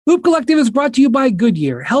Hoop Collective is brought to you by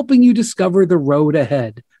Goodyear, helping you discover the road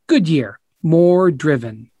ahead. Goodyear, more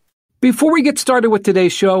driven. Before we get started with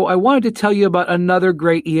today's show, I wanted to tell you about another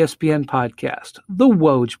great ESPN podcast, The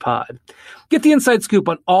Woj Pod. Get the inside scoop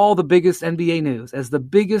on all the biggest NBA news as the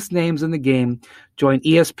biggest names in the game join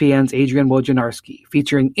ESPN's Adrian Wojnarowski,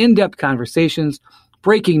 featuring in-depth conversations,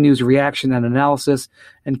 breaking news reaction and analysis,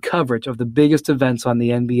 and coverage of the biggest events on the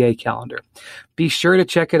NBA calendar. Be sure to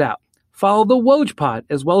check it out. Follow the Woj Pod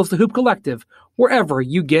as well as the Hoop Collective wherever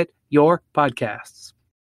you get your podcasts.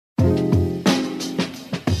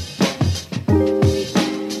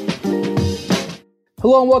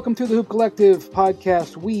 Hello and welcome to the Hoop Collective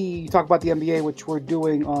podcast. We talk about the NBA, which we're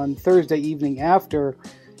doing on Thursday evening after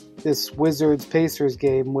this Wizards-Pacers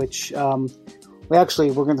game, which we're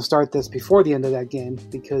going to start this before the end of that game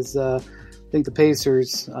because I think the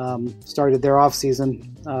Pacers started their offseason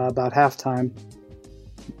about halftime.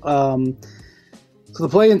 So the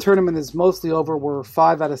play-in tournament is mostly over. We're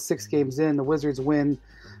 5 out of 6 games in. The Wizards win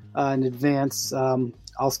in advance.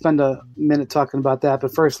 I'll spend a minute talking about that,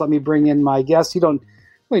 but first let me bring in my guests. You don't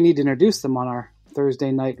really need to introduce them on our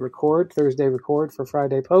Thursday record for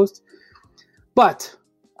Friday Post. But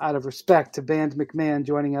out of respect to Bontemps MacMahon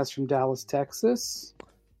joining us from Dallas, Texas.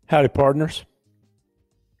 Howdy, partners.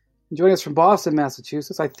 Joining us from Boston,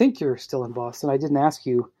 Massachusetts. I think you're still in Boston. I didn't ask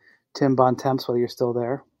you, Tim Bontemps, whether you're still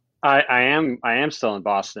there. I am still in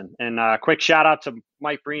Boston. And quick shout out to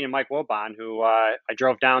Mike Breen and Mike Wilbon, who I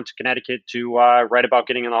drove down to Connecticut to write about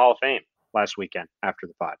getting in the Hall of Fame last weekend after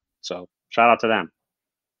the pod. So shout out to them.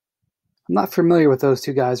 I'm not familiar with those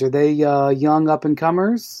two guys. Are they young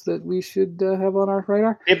up-and-comers that we should have on our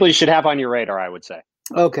radar? People you should have on your radar, I would say.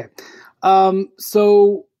 Okay.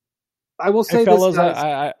 So I will say fellas, this,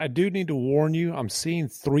 guys. I do need to warn you. I'm seeing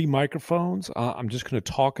 3 microphones. I'm just going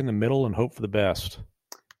to talk in the middle and hope for the best.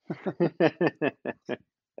 You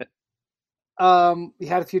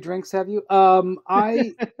had a few drinks, have you?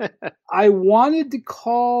 I wanted to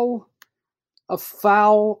call a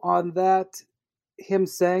foul on that, him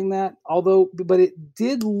saying that, but it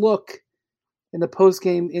did look in the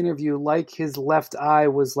post-game interview like his left eye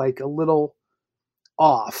was like a little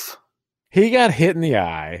off. He got hit in the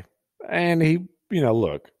eye, and he,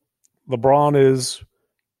 look, LeBron is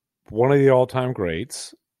one of the all-time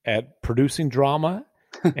greats at producing drama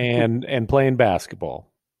and playing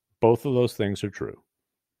basketball. Both of those things are true.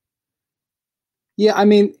 Yeah, I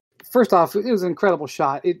mean, first off, it was an incredible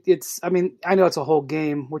shot. I know it's a whole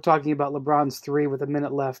game. We're talking about LeBron's 3 with a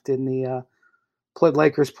minute left in the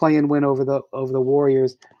Lakers play-in win over the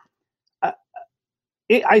Warriors.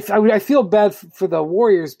 I feel bad for the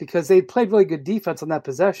Warriors because they played really good defense on that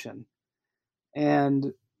possession,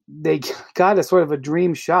 and they got a sort of a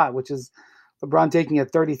dream shot, which is LeBron taking a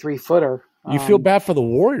 33-footer. You feel bad for the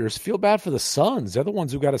Warriors. Feel bad for the Suns. They're the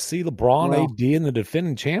ones who got to see LeBron, AD, and the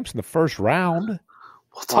defending champs in the first round.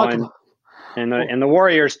 We'll talk about. And the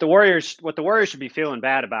Warriors. What the Warriors should be feeling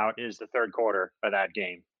bad about is the third quarter of that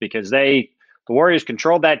game because the Warriors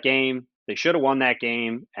controlled that game. They should have won that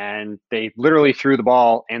game, and they literally threw the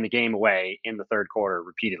ball and the game away in the third quarter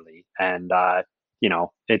repeatedly. And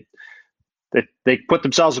they put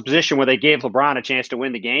themselves in a position where they gave LeBron a chance to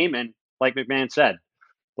win the game. And like McMahon said,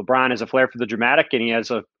 LeBron has a flair for the dramatic, and he has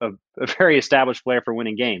a very established flair for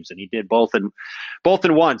winning games, and he did both in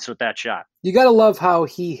once with that shot. You got to love how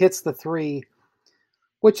he hits the 3,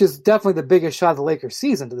 which is definitely the biggest shot of the Lakers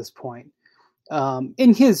season to this point.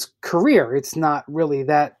 In his career, it's not really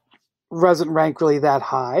that doesn't rank really that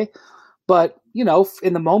high, but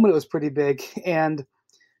in the moment it was pretty big.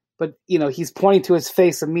 But he's pointing to his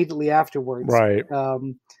face immediately afterwards, right?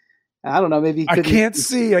 I don't know. Maybe I can't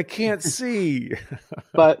see.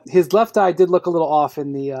 But his left eye did look a little off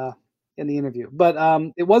in the interview. But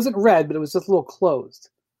it wasn't red, but it was just a little closed.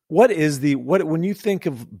 What when you think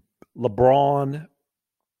of LeBron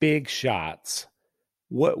big shots?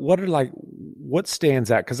 What stands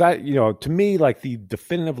out? Because to me, like the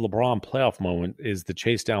definitive LeBron playoff moment is the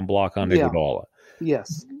chase down block on Iguodala.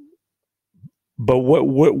 Yes. But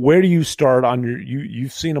where do you start on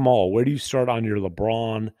you've seen them all? Where do you start on your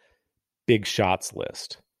LeBron big shots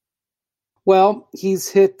list? Well, he's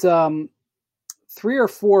hit 3 or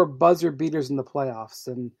 4 buzzer beaters in the playoffs,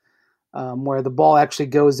 and where the ball actually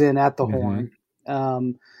goes in at the horn.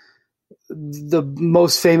 The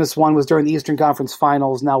most famous one was during the Eastern Conference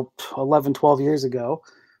Finals, now 11, 12 years ago.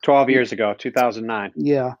 12 years ago, 2009.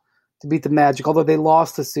 Yeah, to beat the Magic, although they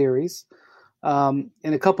lost the series. And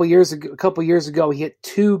a couple years ago, he hit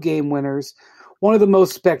 2 game winners. One of the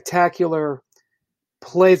most spectacular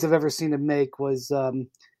plays I've ever seen him make was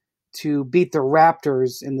to beat the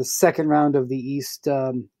Raptors in the second round of the East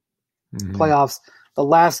playoffs. the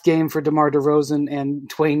last game for DeMar DeRozan and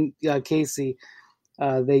Dwayne Casey.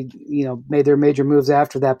 They made their major moves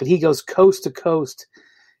after that, but he goes coast to coast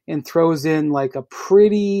and throws in like a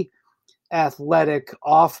pretty athletic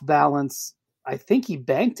off balance. I think he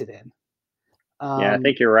banked it in. I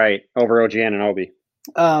think you're right. Over OG Anunoby.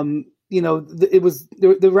 It was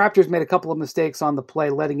the Raptors made a couple of mistakes on the play,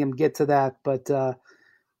 letting him get to that, but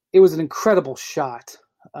it was an incredible shot.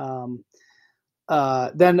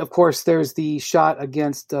 Then, of course, there's the shot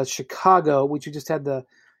against Chicago, which you just had the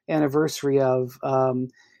anniversary of.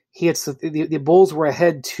 He hits the Bulls were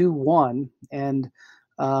ahead 2-1, and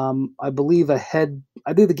I believe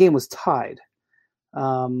the game was tied.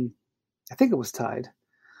 I think it was tied.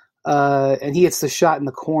 And he hits the shot in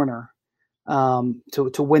the corner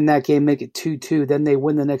to win that game, make it 2-2. Then they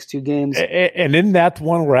win the next two games. And in that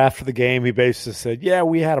one where after the game, he basically said, "Yeah,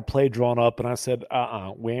 we had a play drawn up," and I said,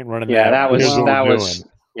 we ain't running that. Yeah, that was.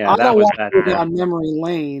 I don't want to go down memory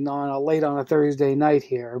lane late on a Thursday night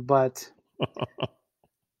here, but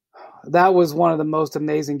that was one of the most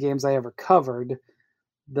amazing games I ever covered.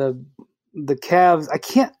 The Cavs. I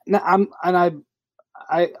can't.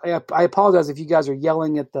 I apologize if you guys are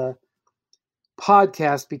yelling at the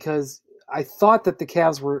podcast because I thought that the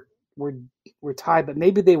Cavs were tied, but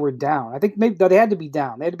maybe they were down. I think maybe they had to be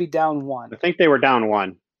down. They had to be down 1. I think they were down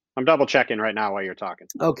 1. I'm double checking right now while you're talking.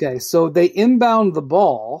 Okay, so they inbound the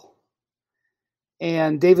ball,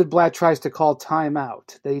 and David Blatt tries to call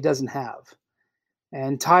timeout that he doesn't have.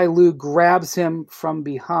 And Ty Lue grabs him from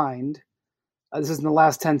behind. This is in the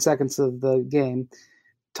last 10 seconds of the game.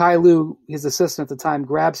 Ty Lue, his assistant at the time,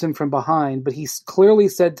 grabs him from behind, but he clearly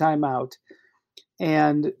said timeout.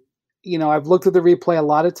 And, I've looked at the replay a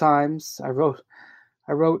lot of times.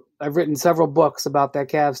 I've written several books about that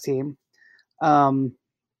Cavs team.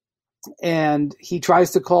 And he tries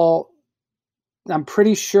to call, I'm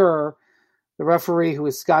pretty sure the referee, who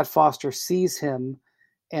is Scott Foster, sees him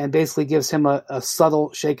and basically gives him a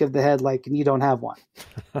subtle shake of the head like, you don't have one.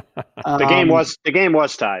 The game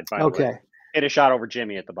was tied, by the way. Hit a shot over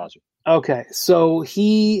Jimmy at the buzzer. Okay, so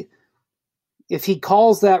if he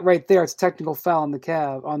calls that right there, it's a technical foul on the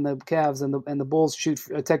Cavs, and the Bulls shoot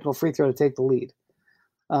a technical free throw to take the lead.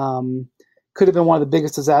 Could have been one of the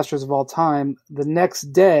biggest disasters of all time. The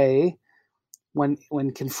next day, when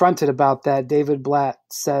confronted about that, David Blatt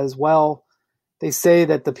says, "Well, they say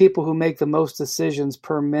that the people who make the most decisions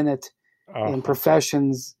per minute in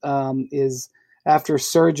professions is after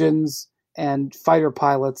surgeons and fighter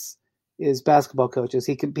pilots is basketball coaches."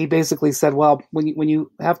 He basically said, "Well, when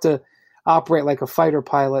you have to operate like a fighter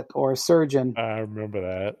pilot or a surgeon." I remember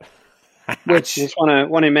that. Which is one of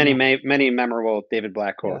many memorable David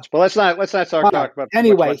Blatt quotes. Yeah. But let's not talk about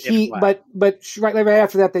anyway. But right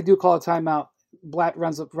after that, they do call a timeout. Blatt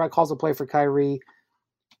calls a play for Kyrie,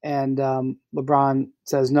 and LeBron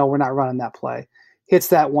says, "No, we're not running that play." Hits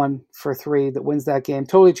that one for 3 that wins that game.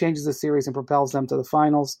 Totally changes the series and propels them to the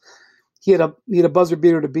finals. He had a buzzer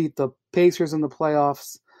beater to beat the Pacers in the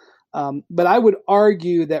playoffs. But I would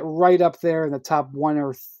argue that right up there in the top 1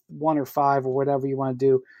 or 5 or whatever you want to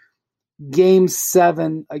do, Game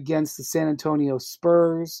 7 against the San Antonio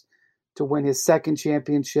Spurs to win his second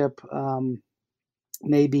championship,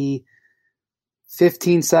 maybe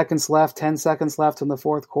 15 seconds left, 10 seconds left in the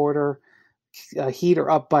fourth quarter. Heat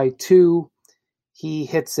are up by 2. He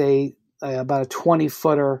hits about a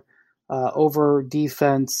 20-footer over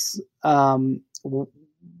defense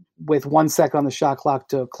with 1 second on the shot clock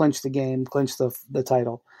to clinch the game, clinch the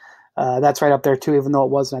title. That's right up there too, even though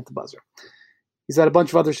it wasn't at the buzzer. He's had a bunch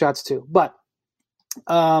of other shots too, but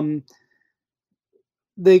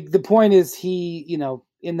the point is he,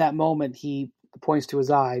 in that moment he points to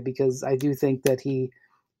his eye, because I do think that he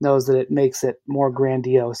knows that it makes it more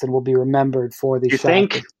grandiose and will be remembered for the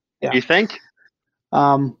shot. Yeah. You think?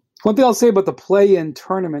 One thing I'll say about the play-in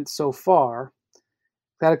tournament so far,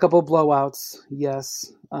 had a couple of blowouts,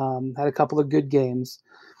 yes. Had a couple of good games.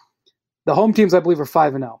 The home teams, I believe, are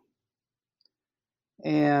 5-0.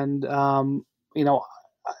 And,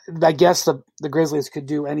 I guess the Grizzlies could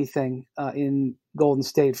do anything in Golden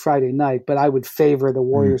State Friday night, but I would favor the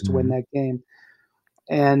Warriors to win that game.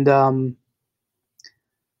 And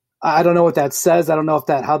I don't know what that says. I don't know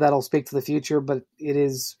how that'll speak to the future, but it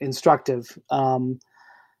is instructive. And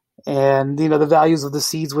the values of the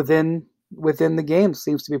seeds within the game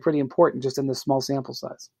seems to be pretty important, just in this small sample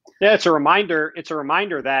size. Yeah, it's a reminder. It's a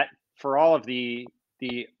reminder that for all of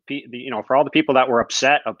for all the people that were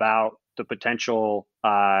upset about the potential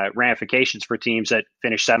ramifications for teams that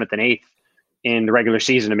finish 7th and 8th in the regular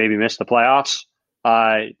season and maybe miss the playoffs,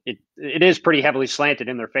 it is pretty heavily slanted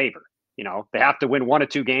in their favor. They have to win 1 or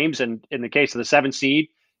 2 games, and in the case of the 7th seed,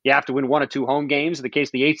 you have to win 1 or 2 home games. In the case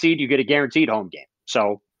of the 8th seed, you get a guaranteed home game.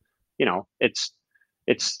 So,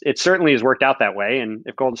 it certainly has worked out that way. And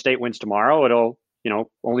if Golden State wins tomorrow, it'll,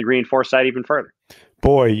 only reinforce that even further.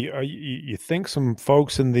 Boy, you think some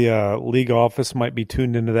folks in the league office might be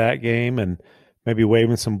tuned into that game and maybe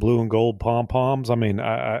waving some blue and gold pom-poms? I mean,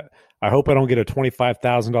 I hope I don't get a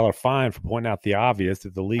 $25,000 fine for pointing out the obvious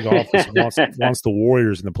that the league office wants the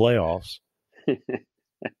Warriors in the playoffs.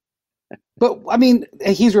 But, I mean,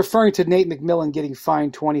 he's referring to Nate McMillan getting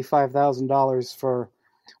fined $25,000 for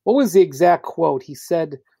 – what was the exact quote? He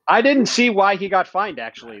said – I didn't see why he got fined,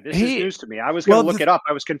 actually. This is news to me. I was going to look it up.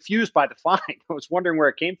 I was confused by the fine. I was wondering where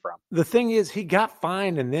it came from. The thing is, he got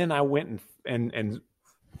fined, and then I went and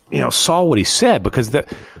saw what he said, because the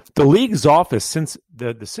league's office, since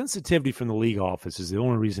the sensitivity from the league office is the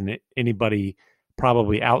only reason anybody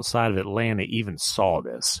probably outside of Atlanta even saw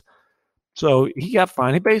this. So he got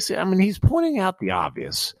fined. He basically, he's pointing out the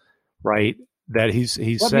obvious, right? That he's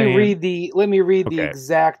saying. Let me read the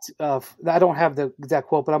exact. I don't have the exact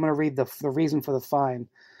quote, but I'm going to read the reason for the fine.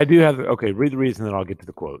 I do have. Read the reason, then I'll get to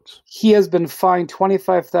the quotes. He has been fined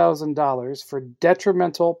 $25,000 for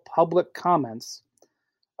detrimental public comments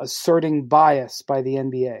asserting bias by the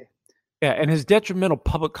NBA. Yeah, and his detrimental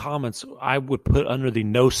public comments, I would put under the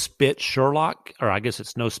no spit Sherlock, or I guess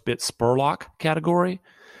it's no spit Spurlock category.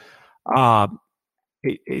 Talking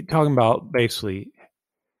about basically.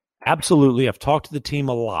 Absolutely. I've talked to the team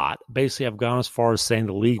a lot. Basically, I've gone as far as saying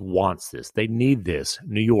the league wants this. They need this.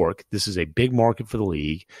 New York, this is a big market for the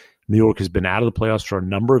league. New York has been out of the playoffs for a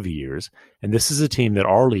number of years, and this is a team that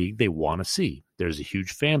our league, they want to see. There's a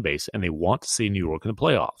huge fan base, and they want to see New York in the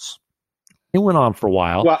playoffs. It went on for a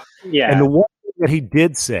while. Well, yeah. And the one thing that he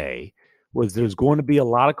did say was there's going to be a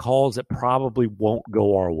lot of calls that probably won't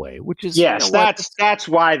go our way, which is that's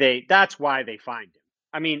why they fined him.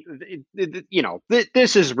 I mean,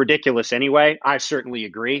 this is ridiculous anyway. I certainly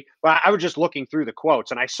agree. But I was just looking through the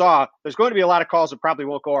quotes, and I saw there's going to be a lot of calls that probably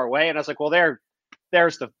won't go our way. And I was like, well, there's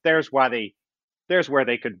where they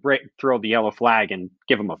could throw the yellow flag and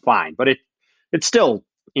give them a fine. But it's still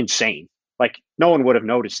insane. Like, no one would have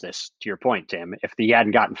noticed this, to your point, Tim, if he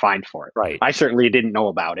hadn't gotten fined for it. Right. I certainly didn't know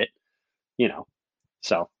about it.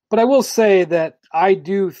 So. But I will say that I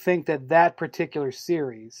do think that particular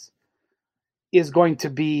series is going to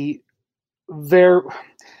be the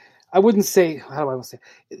officiating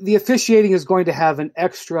is going to have an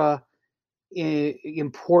extra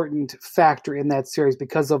important factor in that series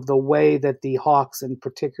because of the way that the Hawks and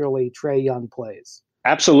particularly Trae Young plays.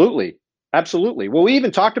 Absolutely. Well, we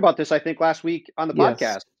even talked about this, I think, last week on the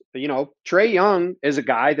podcast. Trae Young is a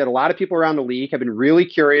guy that a lot of people around the league have been really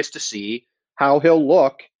curious to see how he'll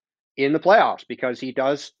look in the playoffs, because he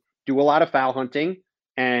does do a lot of foul hunting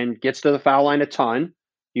and gets to the foul line a ton,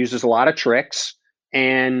 uses a lot of tricks.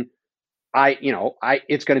 And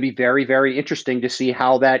it's going to be very, very interesting to see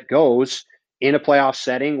how that goes in a playoff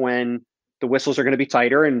setting when the whistles are going to be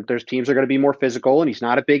tighter and there's teams are going to be more physical and he's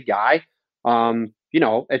not a big guy.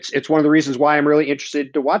 It's one of the reasons why I'm really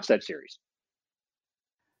interested to watch that series.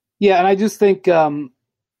 Yeah. And I just think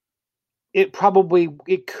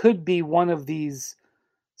it could be one of these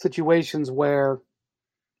situations where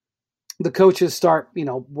the coaches start,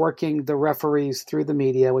 working the referees through the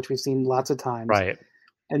media, which we've seen lots of times. Right.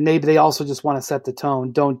 And maybe they also just want to set the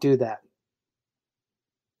tone. Don't do that.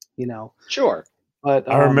 Sure. But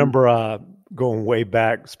I remember going way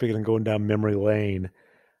back, speaking of going down memory lane,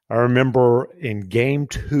 I remember in Game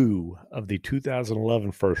 2 of the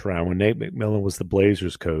 2011 first round when Nate McMillan was the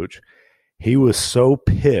Blazers coach, he was so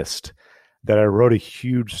pissed that I wrote a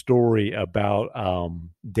huge story about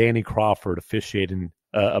Danny Crawford officiating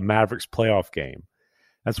a Mavericks playoff game.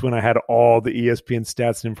 That's when I had all the ESPN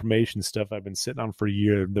stats and information stuff I've been sitting on for a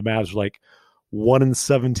year. The Mavs were like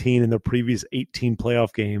 1-17 in their previous 18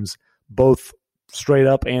 playoff games, both straight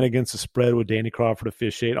up and against the spread with Danny Crawford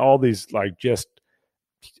officiating. All these, just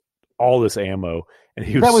all this ammo. And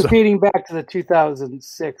that was dating back to the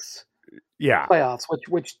 2006 playoffs,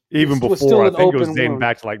 which even before, I think it was dating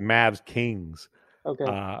back to Mavs Kings. Okay.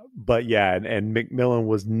 But yeah, and McMillan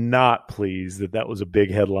was not pleased that was a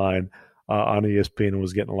big headline on ESPN and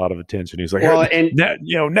was getting a lot of attention. He's like, now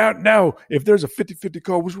if there's a 50-50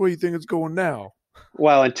 call, which way do you think it's going now?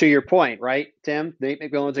 Well, and to your point, right, Tim, Nate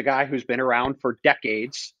McMillan's a guy who's been around for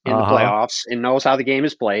decades in the playoffs and knows how the game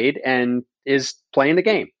is played and is playing the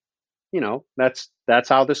game. That's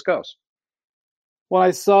how this goes. Well,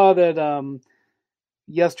 I saw that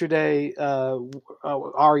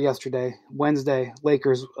Wednesday,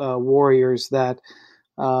 Lakers Warriors, that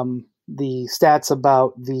the stats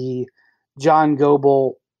about the John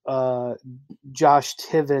Goble, Josh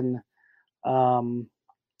Tiven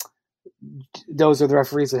those are the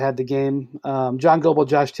referees that had the game. John Goble,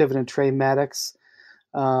 Josh Tiven, and Trey Maddox.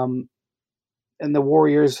 And the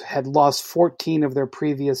Warriors had lost 14 of their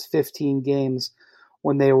previous 15 games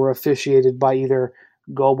when they were officiated by either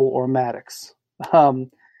Goble or Maddox.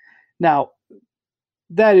 Now,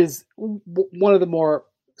 that is one of the more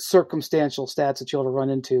circumstantial stats that you'll run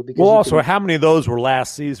into. Because also, how many of those were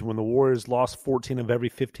last season when the Warriors lost 14 of every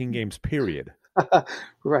 15 games, period?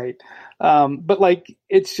 Right. But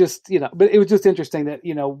it's just, but it was just interesting that,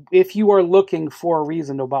 if you are looking for a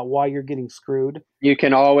reason about why you're getting screwed, you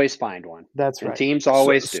can always find one. That's right. And teams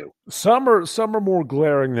always do. Some are more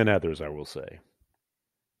glaring than others, I will say.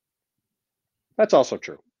 That's also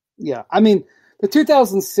true. Yeah. I mean, the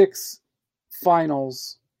 2006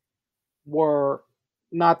 finals were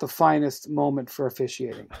not the finest moment for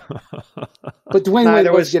officiating. But Dwayne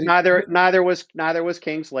Wade was getting neither was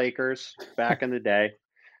Kings Lakers back in the day.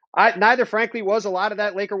 Neither, frankly, was a lot of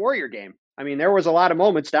that Laker Warrior game. I mean, there was a lot of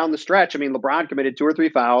moments down the stretch. I mean, LeBron committed 2 or 3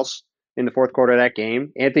 fouls in the fourth quarter of that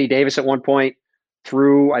game. Anthony Davis at one point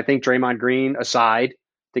threw, I think, Draymond Green aside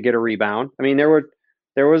to get a rebound. I mean, there was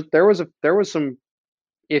some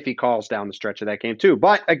iffy calls down the stretch of that game too.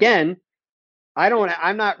 But again,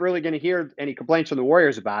 I'm not really going to hear any complaints from the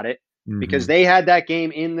Warriors about it because they had that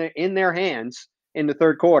game in their hands in the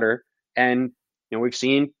third quarter. And, we've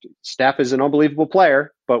seen Steph is an unbelievable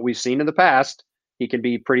player, but we've seen in the past, he can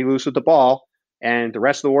be pretty loose with the ball. And the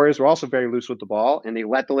rest of the Warriors were also very loose with the ball. And they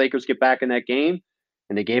let the Lakers get back in that game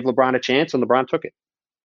and they gave LeBron a chance and LeBron took it.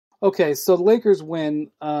 Okay. So the Lakers win.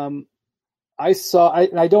 I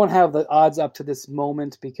don't have the odds up to this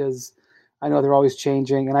moment because I know they're always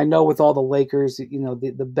changing. And I know with all the Lakers,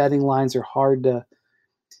 the betting lines are hard to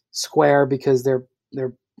square because they're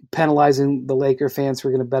penalizing the Laker fans who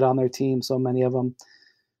are going to bet on their team, so many of them.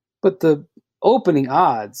 But the opening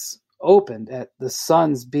odds opened at the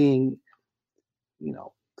Suns being,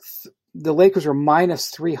 the Lakers were minus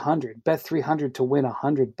 300, bet 300 to win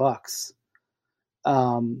 $100.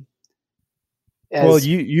 Well,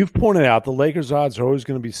 you've pointed out the Lakers' odds are always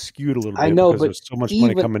going to be skewed a little bit because there's so much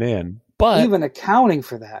money coming in. But even accounting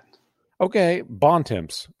for that. Okay,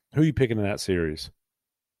 Bontemps. Who are you picking in that series?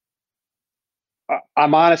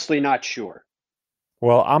 I'm honestly not sure.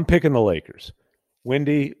 Well, I'm picking the Lakers.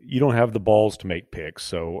 Wendy, you don't have the balls to make picks,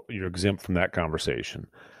 so you're exempt from that conversation.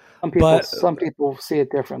 Some people see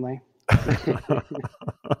it differently.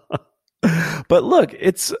 But look,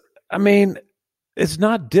 it's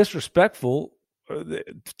not disrespectful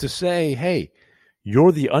to say, hey,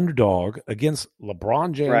 you're the underdog against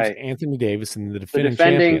LeBron James, right. Anthony Davis, and the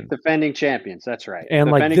defending champions. That's right. And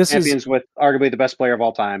defending champions with arguably the best player of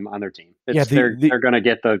all time on their team. They're going to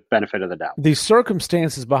get the benefit of the doubt. The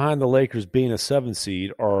circumstances behind the Lakers being a 7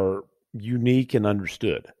 seed are unique and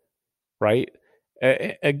understood, right?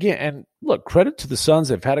 Again, and look, credit to the Suns.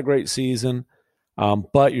 They've had a great season,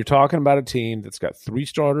 but you're talking about a team that's got 3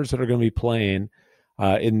 starters that are going to be playing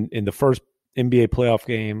in the first NBA playoff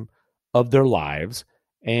game of their lives,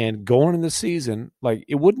 and going in the season,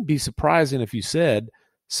 it wouldn't be surprising if you said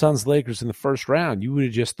Suns Lakers in the first round. You would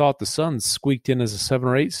have just thought the Suns squeaked in as a 7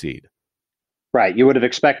 or 8 seed. Right. You would have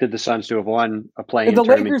expected the Suns to have won a play-in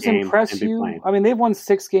tournament game. Did the Lakers impress you? Playing. I mean, they've won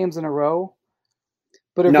 6 games in a row.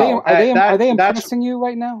 But are they impressing you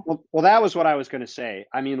right now? Well, that was what I was going to say.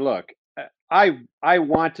 I mean, look, I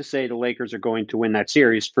want to say the Lakers are going to win that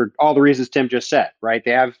series for all the reasons Tim just said, right?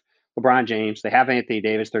 They have LeBron James. They have Anthony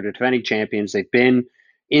Davis. They're defending champions. They've been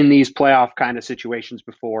in these playoff kind of situations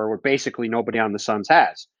before where basically nobody on the Suns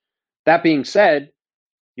has. That being said,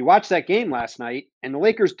 you watched that game last night, and the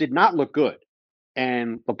Lakers did not look good.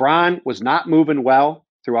 And LeBron was not moving well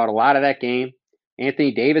throughout a lot of that game.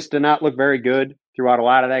 Anthony Davis did not look very good throughout a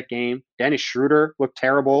lot of that game. Dennis Schroeder looked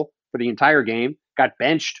terrible for the entire game. Got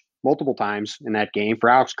benched multiple times in that game for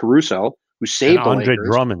Alex Caruso, who saved the Lakers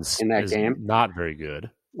Drummond's in that game. Not very good.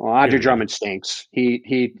 Well, Andre Drummond stinks.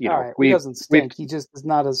 He doesn't stink. He just is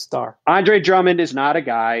not a star. Andre Drummond is not a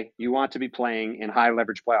guy you want to be playing in high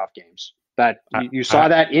leverage playoff games. You saw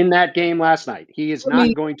that in that game last night. He is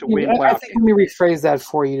not going to win playoff games. Let me rephrase that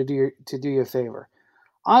for you to do you a favor.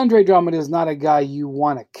 Andre Drummond is not a guy you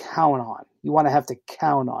want to count on. You want to have to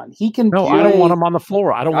count on. He can. No, I don't want him on the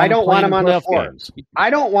floor. I don't want him on the floor. Games. I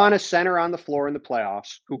don't want a center on the floor in the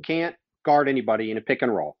playoffs who can't guard anybody in a pick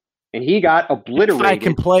and roll. And he got obliterated.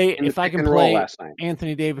 If I can play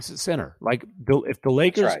Anthony Davis at center, if the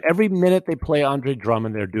Lakers every minute they play Andre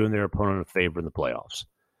Drummond, they're doing their opponent a favor in the playoffs.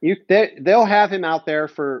 They'll have him out there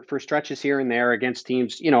for stretches here and there against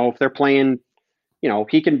teams. If they're playing,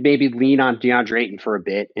 he can maybe lean on DeAndre Ayton for a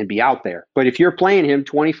bit and be out there. But if you're playing him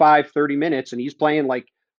 25, 30 minutes and he's playing like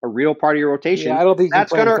a real part of your rotation. Yeah, I don't think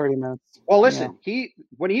that's going to 30 minutes. Well, listen,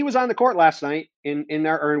 when he was on the court last night in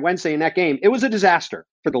Wednesday in that game, it was a disaster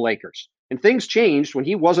for the Lakers. And things changed when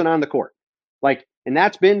he wasn't on the court. And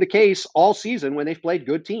that's been the case all season when they've played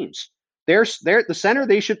good teams. The center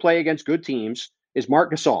they should play against good teams is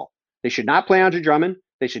Marc Gasol. They should not play Andre Drummond.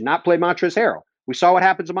 They should not play Montrezl Harrell. We saw what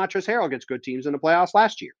happens to Montrezl Harrell against good teams in the playoffs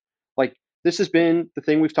last year. This has been the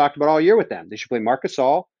thing we've talked about all year with them. They should play Marc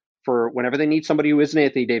Gasol for whenever they need somebody who isn't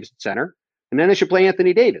Anthony Davis at center, and then they should play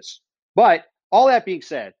Anthony Davis. But all that being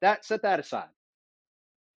said, set that aside.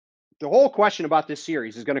 The whole question about this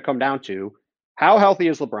series is going to come down to how healthy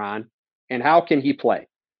is LeBron and how can he play?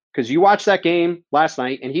 Because you watched that game last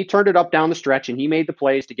night, and he turned it up down the stretch, and he made the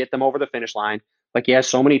plays to get them over the finish line like he has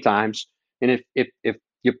so many times. And if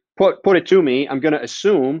you put it to me, I'm going to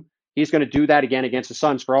assume he's going to do that again against the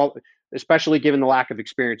Suns, especially given the lack of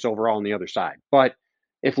experience overall on the other side. But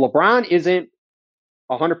if LeBron isn't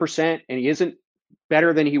 100% and he isn't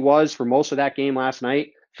better than he was for most of that game last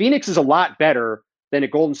night, Phoenix is a lot better than a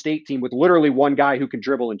Golden State team with literally one guy who can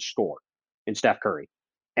dribble and score in Steph Curry.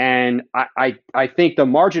 And I think the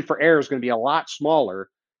margin for error is going to be a lot smaller.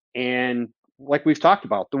 And like we've talked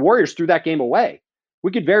about, the Warriors threw that game away.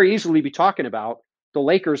 We could very easily be talking about the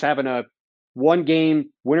Lakers having a one-game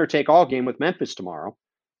winner-take-all game with Memphis tomorrow.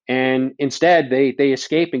 And instead, they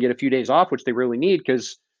escape and get a few days off, which they really need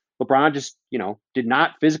because LeBron just, did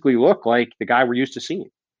not physically look like the guy we're used to seeing.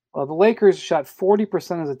 Well, the Lakers shot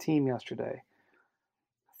 40% as a team yesterday,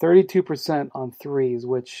 32% on threes,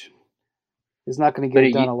 which is not going to get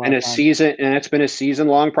it done a lot. And it's been a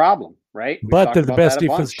season-long problem, right? But they're the best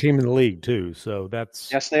defensive team in the league too, so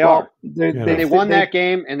that's yes, they are. They won that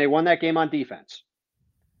game, and they won that game on defense.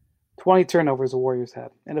 20 turnovers the Warriors had,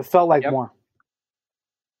 and it felt like more.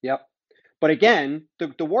 Yep. But again,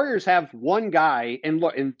 the Warriors have one guy,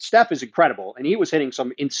 and Steph is incredible, and he was hitting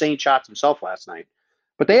some insane shots himself last night.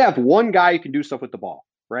 But they have one guy who can do stuff with the ball,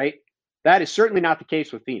 right? That is certainly not the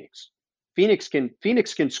case with Phoenix. Phoenix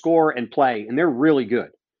can score and play, and they're really good.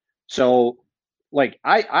 So,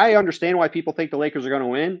 I understand why people think the Lakers are going to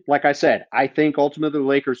win. Like I said, I think ultimately the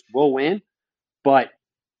Lakers will win, but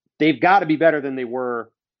they've got to be better than they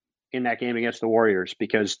were in that game against the Warriors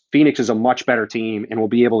because Phoenix is a much better team and will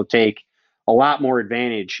be able to take a lot more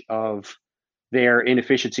advantage of their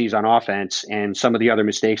inefficiencies on offense and some of the other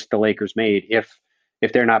mistakes the Lakers made if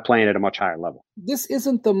they're not playing at a much higher level. This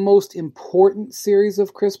isn't the most important series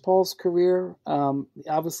of Chris Paul's career.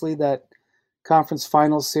 Obviously, that conference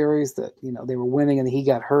finals series that they were winning and he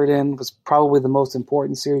got hurt in was probably the most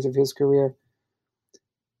important series of his career.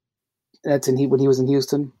 That's when he was in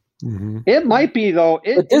Houston. Mm-hmm. It might be though.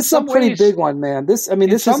 But this is a pretty big one, man. It's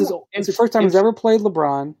the first time he's ever played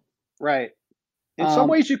LeBron. Right. In some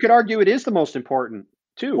ways, you could argue it is the most important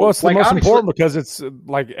too. Well, it's the most important because it's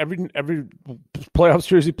like every playoff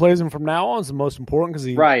series he plays in from now on is the most important because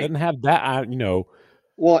he doesn't have that.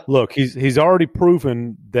 Well, look, he's already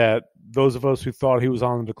proven that those of us who thought he was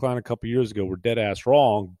on the decline a couple years ago were dead ass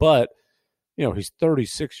wrong. But he's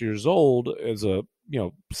 36 years old as a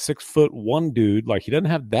 6'1" dude. Like he doesn't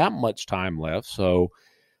have that much time left, so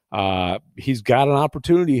he's got an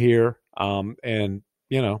opportunity here. And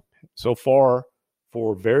so far,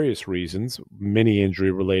 for various reasons, many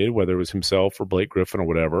injury related, whether it was himself or Blake Griffin or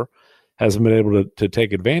whatever, hasn't been able to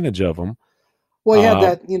take advantage of him. Well, he had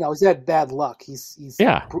that, he's had bad luck. He's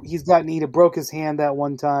broke his hand that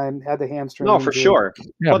one time, had the hamstring. No, for sure.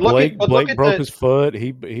 Yeah, Blake broke his foot.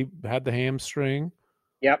 He had the hamstring.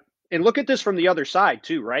 Yep. And look at this from the other side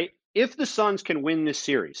too, right? If the Suns can win this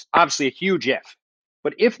series, obviously a huge if,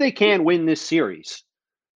 but if they can win this series,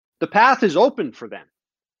 the path is open for them.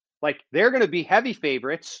 Like they're going to be heavy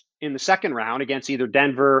favorites in the second round against either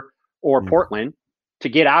Denver or Portland to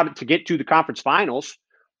get to the conference finals.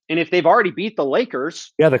 And if they've already beat the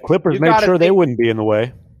Lakers, the Clippers made sure they wouldn't be in the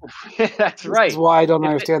way. That's right. This is why I don't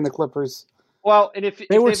understand the Clippers. Well, and if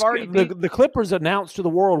they've already the Clippers announced to the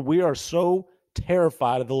world, we are so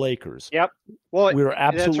terrified of the Lakers. Yep. Well, we were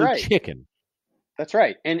absolutely chicken. That's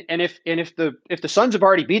right. And if the Suns have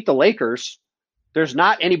already beat the Lakers, there's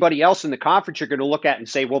not anybody else in the conference you're going to look at and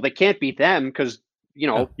say, well, they can't beat them because,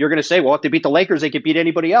 you're going to say, well, if they beat the Lakers, they could beat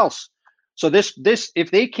anybody else. So this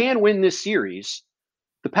if they can win this series,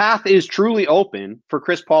 the path is truly open for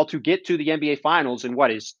Chris Paul to get to the NBA Finals in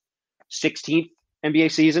what is 16th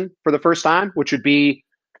NBA season for the first time, which would be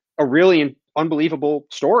a really unbelievable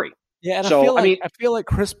story. Yeah, and I feel like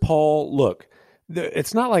Chris Paul, look,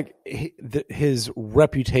 it's not like his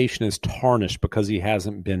reputation is tarnished because he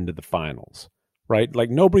hasn't been to the finals. Right? Like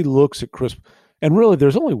nobody looks at Chris, and really,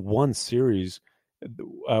 there's only one series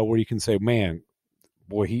where you can say, "Man,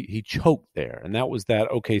 boy, he choked there, and that was that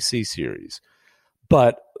OKC series.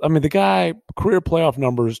 But, I mean, the guy, career playoff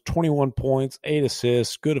numbers, 21 points, 8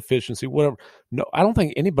 assists, good efficiency, whatever. No, I don't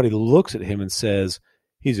think anybody looks at him and says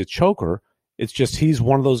he's a choker. It's just he's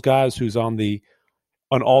one of those guys who's on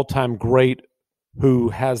an all-time great who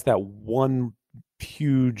has that one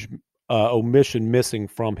huge omission missing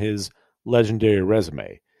from his legendary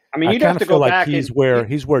resume. I mean, you'd I have to feel go like back. He's where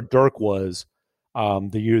Dirk was the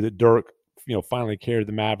year that Dirk, finally carried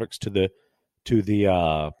the Mavericks to the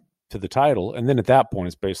title, and then at that point,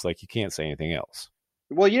 it's basically like you can't say anything else.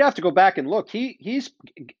 Well, you'd have to go back and look. He's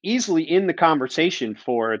easily in the conversation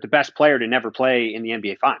for the best player to never play in the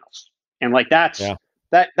NBA Finals, and like that's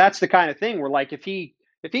the kind of thing where like if he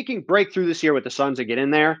can break through this year with the Suns and get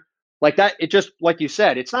in there like that, it just like you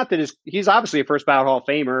said, it's not that he's obviously a first ballot Hall of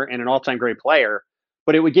Famer and an all-time great player,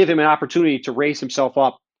 but it would give him an opportunity to raise himself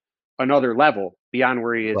up another level beyond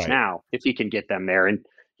where he is now if he can get them there. And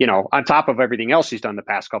on top of everything else he's done the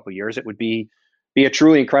past couple of years, it would be a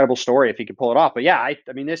truly incredible story if he could pull it off. But yeah, I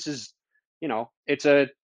mean, this is, it's a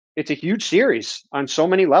huge series on so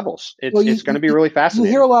many levels. It's going to be really fascinating.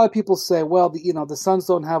 You hear a lot of people say, well, the Suns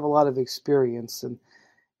don't have a lot of experience, and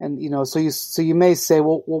so you may say,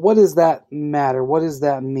 well, what does that matter? What does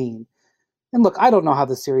that mean? And look, I don't know how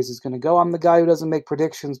the series is going to go. I'm the guy who doesn't make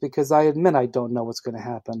predictions because I admit I don't know what's going to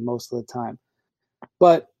happen most of the time.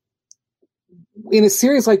 But in a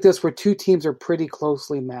series like this where two teams are pretty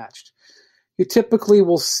closely matched, you typically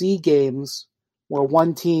will see games where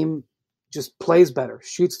one team just plays better,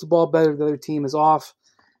 shoots the ball better, the other team is off.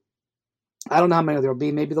 I don't know how many there will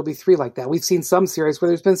be. Maybe there'll be 3 like that. We've seen some series where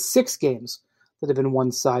there's been 6 games that have been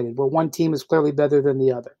one-sided, where one team is clearly better than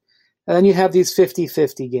the other. And then you have these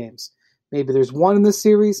 50-50 games. Maybe there's 1 in the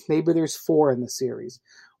series, maybe there's 4 in the series,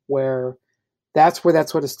 where that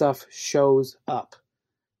sort of stuff shows up.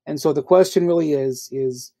 And so the question really is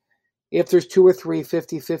if there's 2 or 3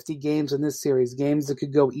 50-50 games in this series, games that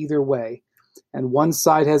could go either way, and one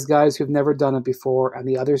side has guys who've never done it before, and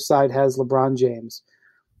the other side has LeBron James,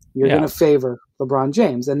 you're going to favor LeBron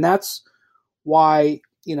James. And that's why,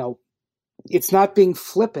 it's not being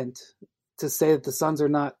flippant to say that the Suns are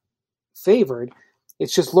not favored.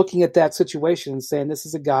 It's just looking at that situation and saying this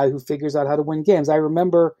is a guy who figures out how to win games. I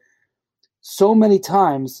remember so many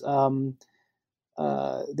times there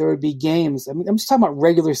would be games. I mean, I'm just talking about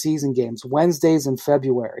regular season games, Wednesdays in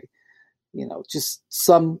February. Just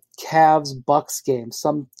some Cavs-Bucks game,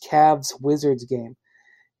 some Cavs-Wizards game.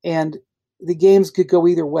 And the games could go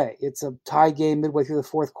either way. It's a tie game midway through the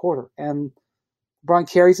fourth quarter, and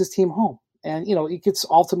LeBron carries his team home. And, it gets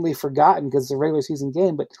ultimately forgotten because it's a regular season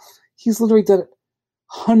game, but he's literally done it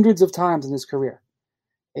hundreds of times in his career.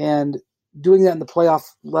 And doing that in the playoff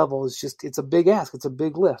level is it's a big ask. It's a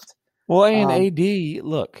big lift. Well, and AD,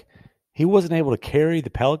 look, he wasn't able to carry the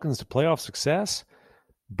Pelicans to playoff success,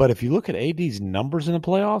 but if you look at AD's numbers in the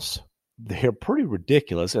playoffs, they're pretty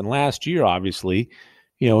ridiculous. And last year, obviously,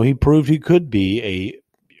 he proved he could be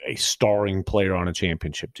a starring player on a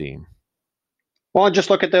championship team. Well, just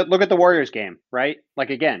look at the Warriors game, right? Like,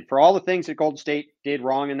 again, for all the things that Golden State did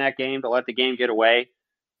wrong in that game to let the game get away,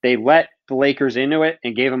 they let the Lakers into it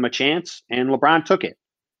and gave them a chance, and LeBron took it.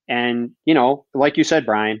 And, like you said,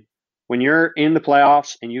 Brian, when you're in the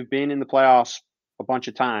playoffs and you've been in the playoffs a bunch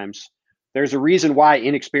of times, there's a reason why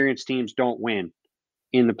inexperienced teams don't win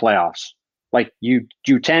in the playoffs. Like, you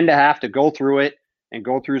tend to have to go through it and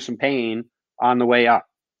go through some pain on the way up.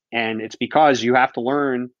 And it's because you have to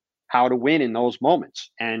learn how to win in those moments.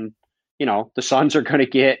 And, the Suns are going to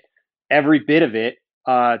get every bit of it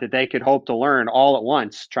that they could hope to learn all at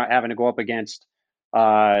once, having to go up against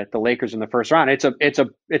the Lakers in the first round.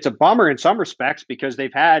 It's a bummer in some respects because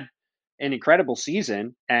they've had an incredible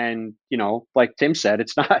season. And, like Tim said,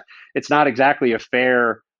 it's not exactly a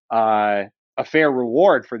fair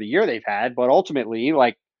reward for the year they've had, but ultimately,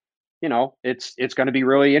 it's going to be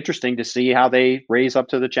really interesting to see how they raise up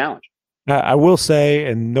to the challenge. I will say,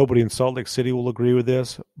 and nobody in Salt Lake City will agree with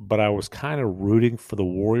this, but I was kind of rooting for the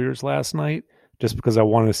Warriors last night just because I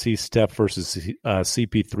wanted to see Steph versus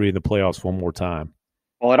CP3 in the playoffs one more time.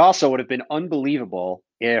 Well, it also would have been unbelievable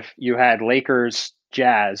if you had Lakers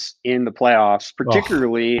Jazz in the playoffs,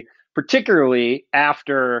 particularly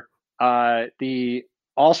after the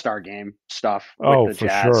All-Star game stuff with the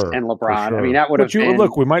Jazz and LeBron. Sure. I mean, that would have been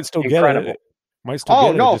look, we might still incredible. Get it. For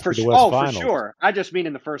sure. I just mean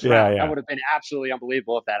in the first round. Yeah. That would have been absolutely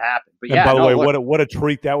unbelievable if that happened. But by the way, what a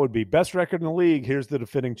treat that would be. Best record in the league. Here's the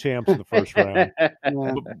defending champs in the first round.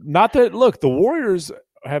 Not that, look, the Warriors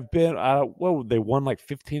have been, they won like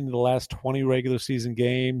 15 of the last 20 regular season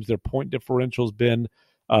games. Their point differential has been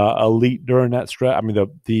elite during that stretch. I mean,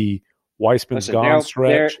 the Weissman's Listen, gone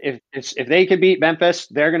stretch. If they can beat Memphis,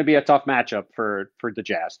 they're going to be a tough matchup for the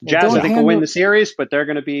Jazz. The Jazz, I think, will win the series, but they're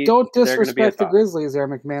going to be. Don't disrespect the Grizzlies, there,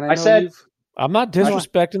 McMahon. I said I'm not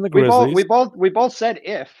disrespecting the Grizzlies. We both said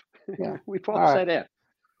if. Yeah. We both said if.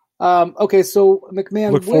 Okay, so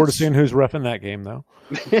McMahon. Look forward to seeing who's reffing that game, though.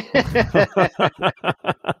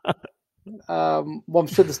 Well, I'm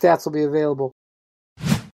sure the stats will be available.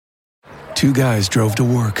 Two guys drove to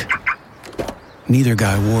work. Neither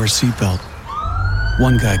guy wore a seatbelt.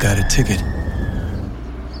 One guy got a ticket.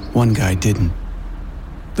 One guy didn't.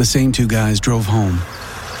 The same two guys drove home.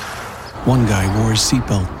 One guy wore his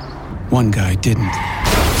seatbelt. One guy didn't.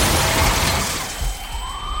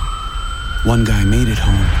 One guy made it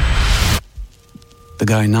home. The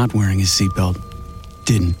guy not wearing his seatbelt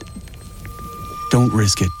didn't. Don't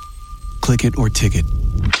risk it. Click it or ticket.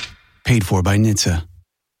 Paid for by NHTSA.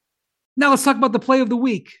 Now let's talk about the play of the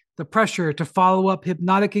week. The pressure to follow up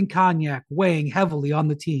Hypnotic and Cognac weighing heavily on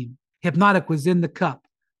the team. Hypnotic was in the cup,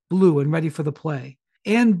 blue and ready for the play.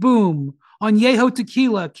 And boom, Añejo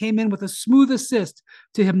Tequila came in with a smooth assist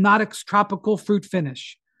to Hypnotic's tropical fruit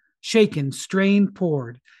finish. Shaken, strained,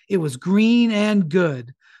 poured. It was green and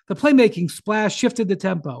good. The playmaking splash shifted the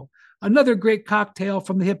tempo. Another great cocktail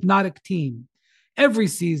from the Hypnotic team. Every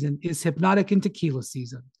season is Hypnotic and Tequila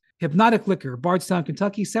season. Hypnotic Liquor, Bardstown,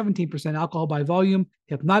 Kentucky, 17% alcohol by volume.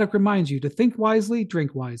 Hypnotic reminds you to think wisely,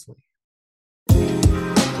 drink wisely.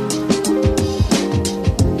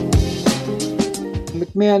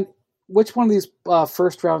 McMahon, which one of these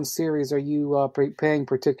first-round series are you paying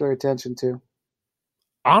particular attention to?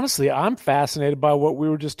 Honestly, I'm fascinated by what we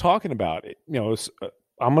were just talking about.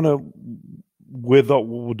 I'm going to,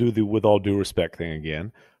 we'll do the with all due respect thing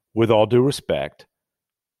again. With all due respect,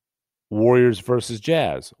 Warriors versus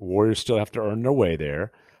Jazz. Warriors still have to earn their way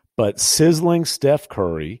there, but sizzling Steph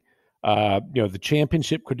Curry, the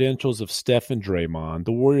championship credentials of Steph and Draymond,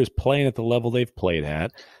 the Warriors playing at the level they've played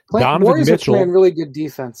at. Warriors Mitchell, are playing really good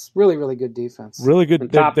defense. Really, really good defense. Really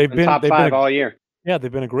good. They've been top five all year. Yeah,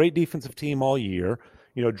 they've been a great defensive team all year.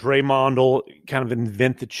 Draymond will kind of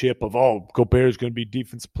invent the chip of, Gobert is going to be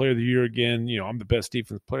defensive player of the year again. I'm the best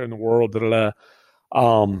defensive player in the world.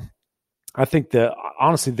 I think that,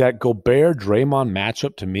 honestly, that Gobert-Draymond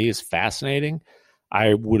matchup to me is fascinating.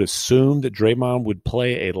 I would assume that Draymond would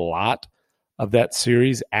play a lot of that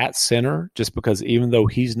series at center, just because even though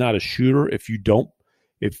he's not a shooter, if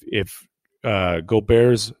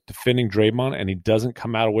Gobert's defending Draymond and he doesn't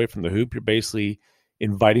come out away from the hoop, you're basically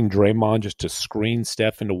inviting Draymond just to screen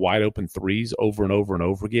Steph into wide open threes over and over and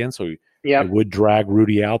over again. So it would drag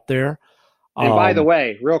Rudy out there. And by the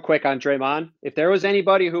way, real quick on Draymond, if there was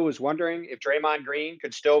anybody who was wondering if Draymond Green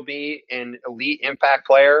could still be an elite impact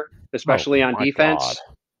player, especially on defense,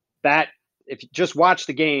 if you just watch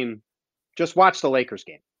the game, just watch the Lakers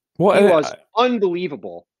game. Well, he was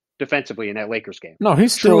unbelievable defensively in that Lakers game. No,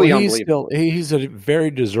 he's a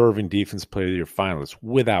very deserving defense player of the year finalist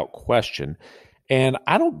without question. And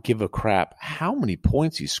I don't give a crap how many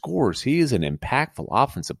points he scores. He is an impactful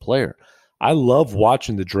offensive player. I love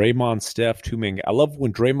watching the Draymond Steph two-man. I love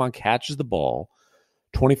when Draymond catches the ball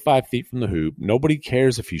 25 feet from the hoop. Nobody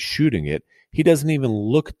cares if he's shooting it. He doesn't even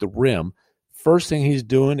look at the rim. First thing he's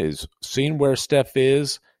doing is seeing where Steph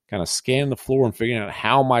is, kind of scanning the floor and figuring out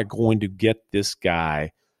how am I going to get this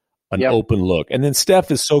guy an open look. And then Steph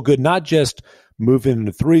is so good, not just moving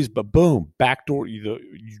into threes, but boom, backdoor.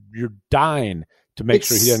 You're dying to make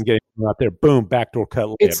sure he doesn't get anything out there. Boom, backdoor cut.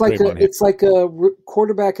 It's like a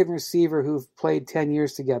quarterback and receiver who've played 10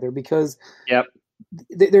 years together, because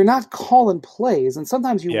they're not calling plays. And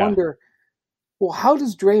sometimes you wonder, well, how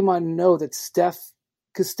does Draymond know that Steph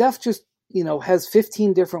 – because Steph just, has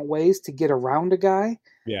 15 different ways to get around a guy.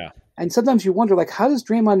 Yeah. And sometimes you wonder, how does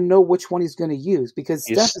Draymond know which one he's going to use? Because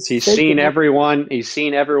he's seen everyone. He's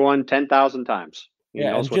seen everyone 10,000 times.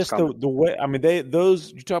 And just the way,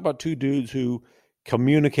 you talk about two dudes who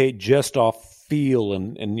communicate just off feel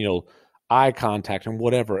and eye contact and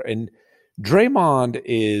whatever. And Draymond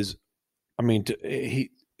is,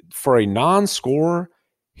 for a non-scorer,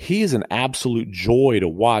 he is an absolute joy to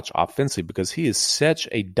watch offensively, because he is such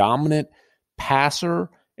a dominant passer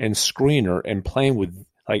and screener, and playing with,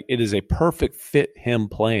 it is a perfect fit him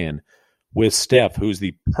playing with Steph, who's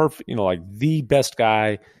the perfect, the best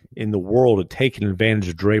guy in the world at taking advantage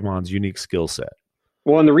of Draymond's unique skill set.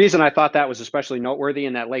 Well, and the reason I thought that was especially noteworthy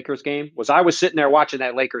in that Lakers game was I was sitting there watching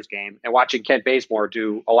that Lakers game and watching Kent Bazemore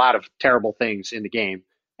do a lot of terrible things in the game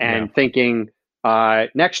and thinking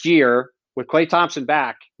next year with Klay Thompson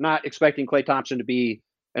back, not expecting Klay Thompson to be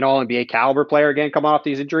an all-NBA caliber player again coming off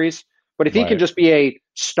these injuries, but if he can just be a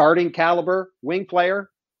starting caliber wing player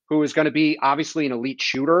who is going to be obviously an elite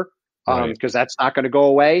shooter because that's not going to go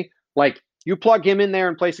away. Like, you plug him in there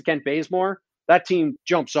in place of Kent Bazemore, that team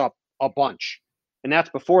jumps up a bunch. And that's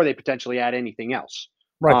before they potentially add anything else.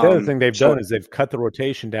 Right. The other thing they've done is they've cut the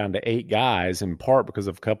rotation down to 8 guys, in part because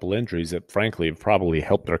of a couple injuries that, frankly, have probably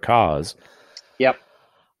helped their cause. Yep.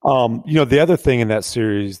 The other thing in that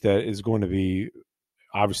series that is going to be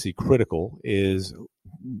obviously critical is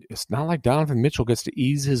it's not like Donovan Mitchell gets to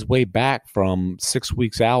ease his way back from 6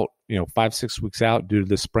 weeks out, 5-6 weeks out due to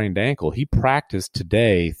the sprained ankle. He practiced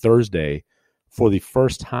today, Thursday, for the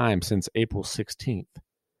first time since April 16th.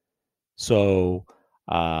 So,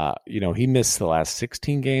 he missed the last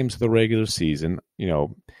 16 games of the regular season,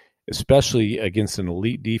 especially against an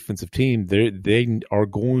elite defensive team. They are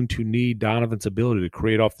going to need Donovan's ability to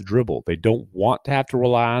create off the dribble. They don't want to have to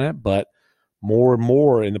rely on it, but more and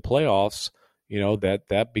more in the playoffs,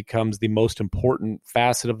 that becomes the most important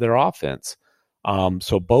facet of their offense.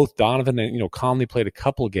 So both Donovan and, Conley played a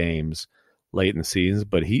couple of games late in the season,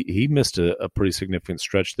 but he missed a pretty significant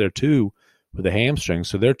stretch there too with a hamstring.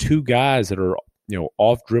 So they're 2 guys that are,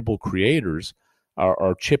 off dribble creators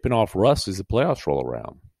are chipping off rust as the playoffs roll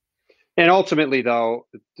around. And ultimately, though,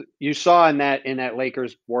 you saw in that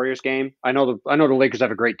Lakers Warriors game, I know the Lakers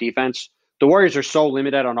have a great defense. The Warriors are so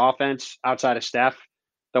limited on offense outside of Steph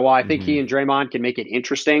that while I think he and Draymond can make it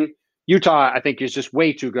interesting, Utah, I think, is just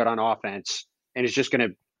way too good on offense, and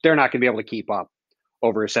they're not gonna be able to keep up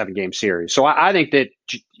over a 7-game series. So I think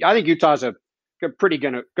Utah's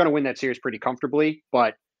gonna win that series pretty comfortably,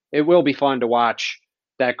 but it will be fun to watch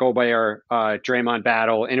that Gobert Draymond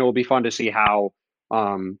battle, and it will be fun to see how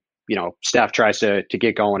Steph tries to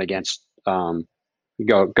get going against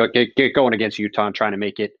get going against Utah and trying to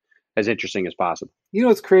make it as interesting as possible. You know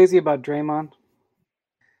what's crazy about Draymond?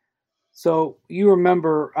 So you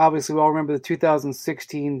remember, obviously, we all remember the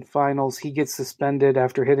 2016 finals. He gets suspended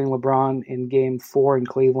after hitting LeBron in Game 4 in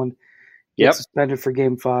Cleveland. Gets suspended for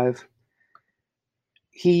Game 5.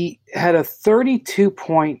 He had a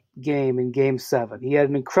 32-point game in Game 7. He had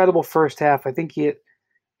an incredible first half. I think he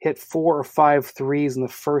hit 4 or 5 threes in the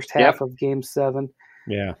first half of Game 7.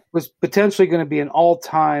 Yeah. Was potentially going to be an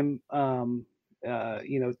all-time,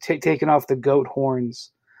 taking off the goat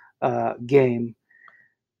horns game.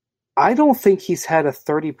 I don't think he's had a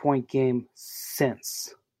 30-point game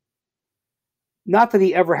since. Not that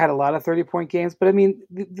he ever had a lot of 30-point games, but I mean,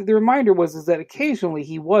 the reminder is that occasionally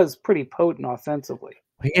he was pretty potent offensively.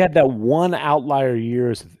 He had that one outlier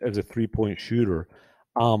year as a 3-point shooter.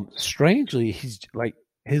 Strangely, he's like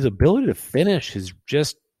his ability to finish has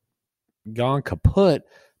just gone kaput,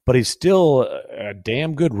 but he's still a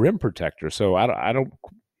damn good rim protector. So I don't.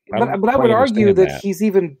 But I would argue that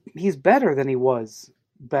he's better than he was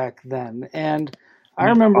back then. And I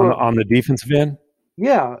remember on the defensive end.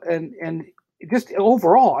 Yeah, and just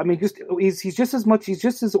overall, I mean, he's just as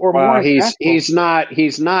or well, more. He's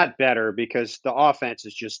not better because the offense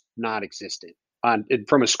is just not existent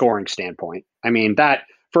from a scoring standpoint. I mean, that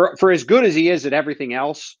for as good as he is at everything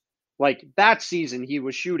else, like that season he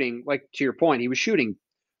was shooting, like to your point, he was shooting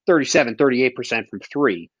 37-38% from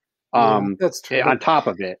 3. That's true. On top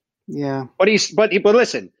of it. Yeah. But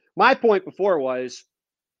listen, my point before was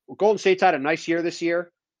Golden State's had a nice year this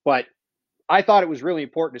year, but I thought it was really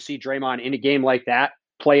important to see Draymond in a game like that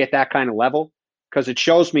play at that kind of level, because it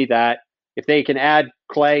shows me that if they can add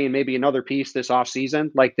Clay and maybe another piece this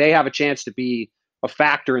offseason, like they have a chance to be a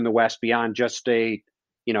factor in the West beyond just a,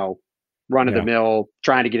 run-of-the-mill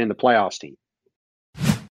trying to get in the playoffs team.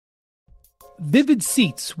 Vivid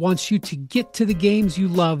Seats wants you to get to the games you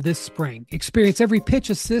love this spring. Experience every pitch,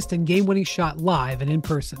 assist, and game-winning shot live and in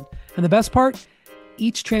person. And the best part?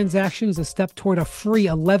 Each transaction is a step toward a free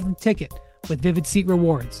 11th ticket with Vivid Seat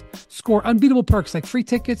Rewards. Score unbeatable perks like free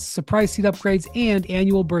tickets, surprise seat upgrades, and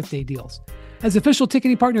annual birthday deals. As official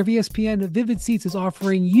ticketing partner of ESPN, Vivid Seats is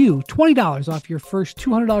offering you $20 off your first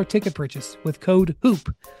 $200 ticket purchase with code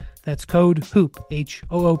HOOP. That's code HOOP,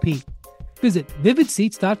 H-O-O-P. Visit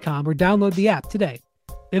vividseats.com or download the app today.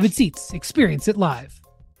 Vivid Seats. Experience it live.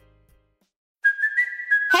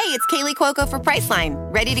 Hey, it's Kaylee Cuoco for Priceline.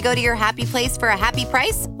 Ready to go to your happy place for a happy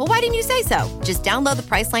price? Well, why didn't you say so? Just download the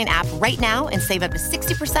Priceline app right now and save up to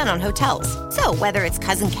 60% on hotels. So whether it's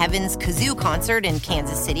Cousin Kevin's Kazoo Concert in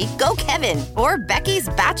Kansas City, go Kevin, or Becky's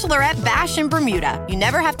Bachelorette Bash in Bermuda, you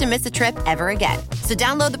never have to miss a trip ever again. So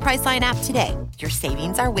download the Priceline app today. Your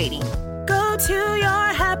savings are waiting. Go to your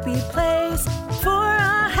happy place for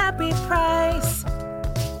a happy price.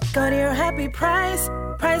 Go to your happy price,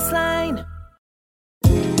 Priceline.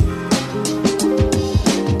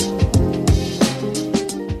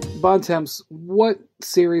 Bontemps, what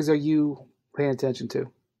series are you paying attention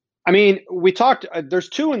to? I mean, we talked. There's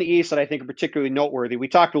two in the East that I think are particularly noteworthy. We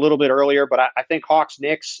talked a little bit earlier, but I think Hawks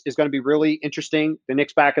Knicks is going to be really interesting. The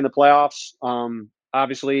Knicks back in the playoffs,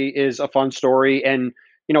 obviously, is a fun story. And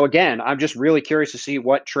again, I'm just really curious to see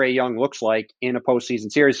what Trae Young looks like in a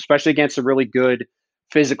postseason series, especially against a really good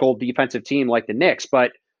physical defensive team like the Knicks.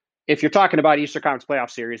 But if you're talking about Eastern Conference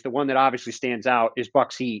playoff series, the one that obviously stands out is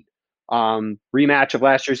Bucks Heat, rematch of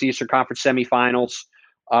last year's Eastern Conference semifinals.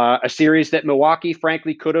 A series that Milwaukee,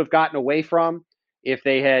 frankly, could have gotten away from if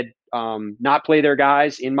they had not played their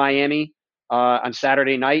guys in Miami on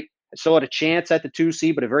Saturday night. Still had a chance at the 2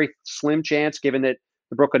 seed, but a very slim chance given that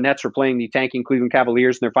the Brooklyn Nets were playing the tanking Cleveland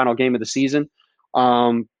Cavaliers in their final game of the season.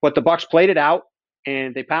 But the Bucks played it out,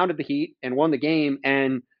 and they pounded the Heat and won the game.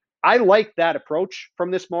 And I like that approach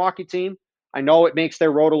from this Milwaukee team. I know it makes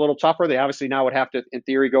their road a little tougher. They obviously now would have to, in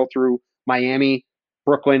theory, go through Miami,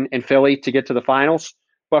 Brooklyn, and Philly to get to the finals.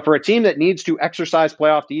 But for a team that needs to exercise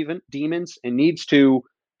playoff demons and needs to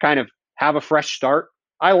kind of have a fresh start,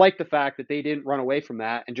 I like the fact that they didn't run away from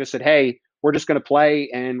that and just said, hey, we're just going to play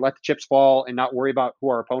and let the chips fall and not worry about who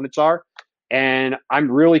our opponents are. And I'm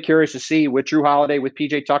really curious to see with Drew Holiday, with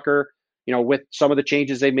PJ Tucker, with some of the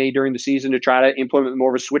changes they made during the season to try to implement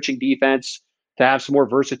more of a switching defense, to have some more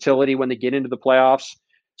versatility when they get into the playoffs.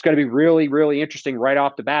 It's going to be really, really interesting right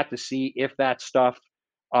off the bat to see if that stuff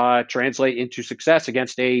translate into success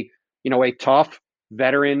against a tough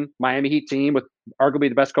veteran Miami Heat team with arguably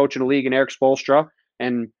the best coach in the league in Eric Spoelstra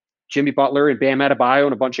and Jimmy Butler and Bam Adebayo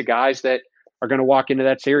and a bunch of guys that are going to walk into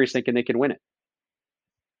that series thinking they can win it.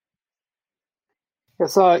 I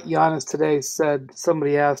saw Giannis today said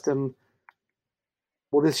somebody asked him,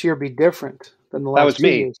 will this year be different than the last 2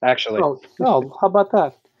 years? That was me, actually. Oh, how about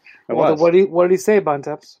that? Well, what did he say,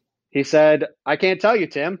 Bontemps? He said, I can't tell you,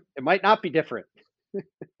 Tim. It might not be different.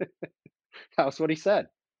 That was what he said,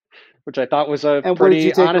 which I thought was a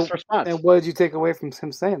pretty honest response. And what did you take away from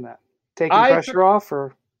him saying that? Taking pressure off?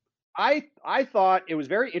 Or I thought it was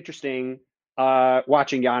very interesting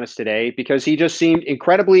watching Giannis today because he just seemed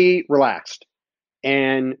incredibly relaxed.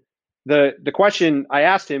 And the question I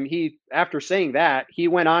asked him, after saying that, he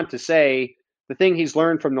went on to say the thing he's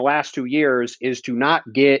learned from the last 2 years is to not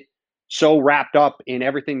get so wrapped up in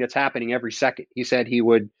everything that's happening every second. He said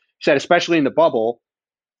especially in the bubble,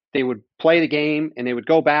 they would play the game and they would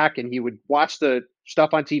go back and he would watch the stuff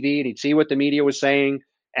on TV and he'd see what the media was saying.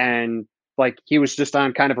 And like he was just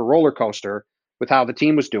on kind of a roller coaster with how the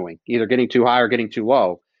team was doing, either getting too high or getting too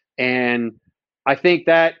low. And I think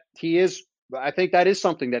that is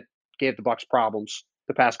something that gave the Bucks problems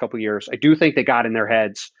the past couple of years. I do think they got in their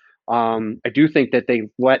heads. I do think that they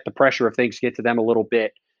let the pressure of things get to them a little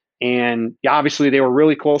bit. And obviously they were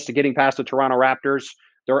really close to getting past the Toronto Raptors.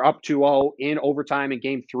 They're up 2-0 in overtime in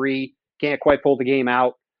game 3. Can't quite pull the game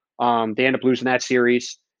out. They end up losing that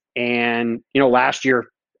series. And, last year,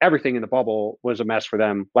 everything in the bubble was a mess for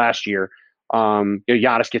them last year.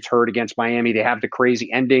 Giannis gets hurt against Miami. They have the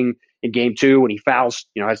crazy ending in game 2 when he fouls,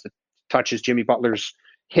 touches Jimmy Butler's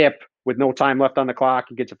hip with no time left on the clock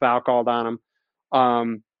and gets a foul called on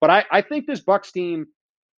him. But I think this Bucks team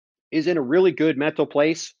is in a really good mental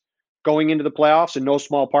place going into the playoffs in no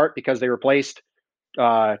small part because they replaced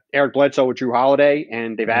Eric Bledsoe with Drew Holiday,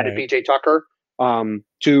 and they've added PJ Tucker,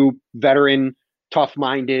 2 veteran,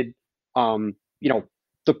 tough-minded,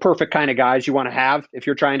 the perfect kind of guys you want to have if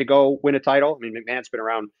you're trying to go win a title. I mean, McMahon's been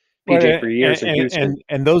around PJ for years in Houston.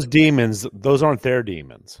 And those demons, those aren't their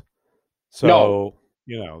demons. So,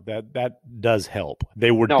 that does help.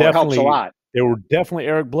 It helps a lot. They were definitely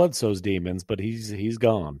Eric Bledsoe's demons, but he's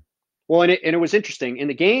gone. Well, and it was interesting. In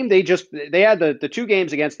the game, they had the 2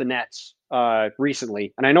 games against the Nets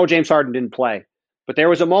recently, and I know James Harden didn't play, but there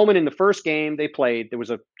was a moment in the first game they played. There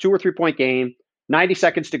was a 2 or 3 point game, 90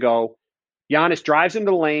 seconds to go. Giannis drives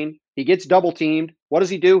into the lane. He gets double teamed. What does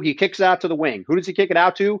he do? He kicks it out to the wing. Who does he kick it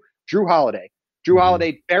out to? Drew Holiday. Drew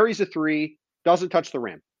Holiday buries a 3, doesn't touch the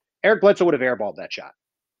rim. Eric Bledsoe would have airballed that shot.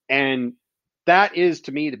 And that is,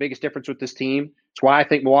 to me, the biggest difference with this team. It's why I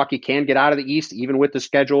think Milwaukee can get out of the East, even with the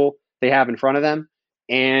schedule they have in front of them.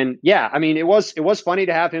 And yeah, I mean, it was funny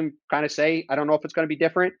to have him kind of say, I don't know if it's going to be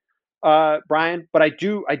different, Brian, but I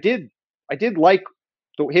did like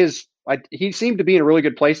he seemed to be in a really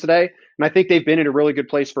good place today. And I think they've been in a really good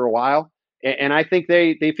place for a while. And I think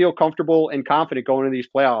they feel comfortable and confident going into these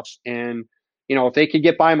playoffs. And, if they could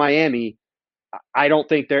get by Miami, I don't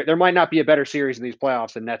think there might not be a better series in these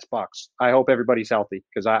playoffs than Nets Bucks. I hope everybody's healthy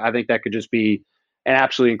because I think that could just be an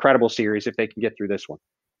absolutely incredible series if they can get through this one.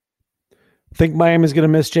 Think Miami's going to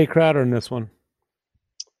miss Jay Crowder in this one?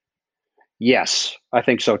 Yes, I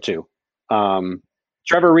think so too. Trevor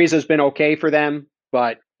Ariza has been okay for them,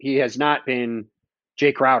 but he has not been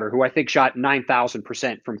Jay Crowder, who I think shot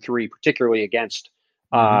 9,000% from three, particularly against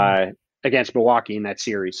Milwaukee in that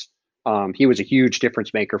series. He was a huge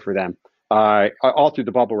difference maker for them all through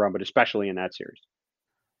the bubble run, but especially in that series.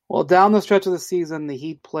 Well, down the stretch of the season, the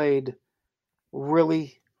Heat played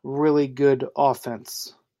really, really good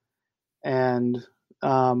offense. And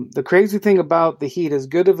the crazy thing about the Heat, as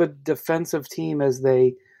good of a defensive team as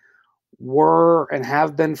they were and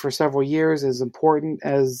have been for several years, as important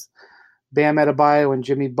as Bam Adebayo and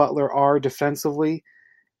Jimmy Butler are defensively,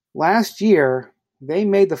 last year they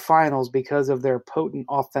made the finals because of their potent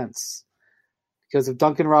offense, because of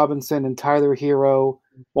Duncan Robinson and Tyler Hero.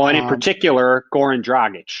 Well, and in particular, Goran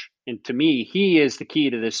Dragic. And to me, he is the key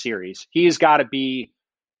to this series. He's got to be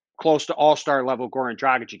close to all-star level Goran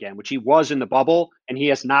Dragic again, which he was in the bubble, and he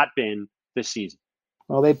has not been this season.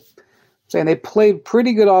 Well, they played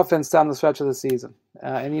pretty good offense down the stretch of the season.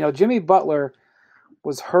 And Jimmy Butler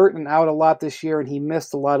was hurt and out a lot this year, and he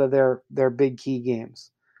missed a lot of their big key games.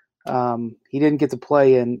 He didn't get to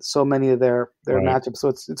play in so many of their matchups, so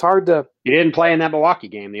it's hard to. He didn't play in that Milwaukee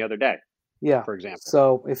game the other day. Yeah, for example.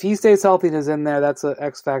 So if he stays healthy and is in there, that's an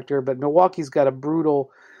X factor. But Milwaukee's got a brutal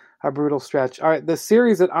stretch. All right, the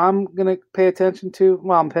series that I'm going to pay attention to.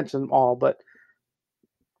 Well, I'm pensioning them all, but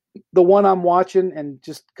the one I'm watching, and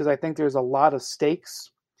just because I think there's a lot of stakes,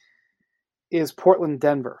 is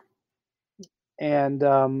Portland-Denver. And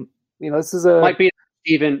this is might be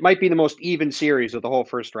the most even series of the whole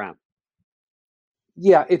first round.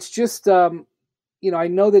 Yeah, it's just I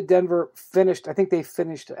know that Denver finished. I think they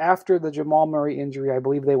finished after the Jamal Murray injury. I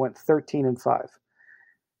believe they went 13-5,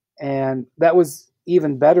 and that was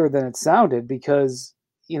even better than it sounded because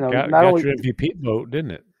got only your MVP vote, didn't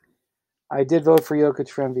it? I did vote for Jokic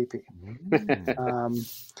for MVP.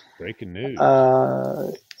 Breaking news.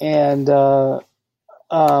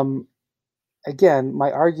 Again,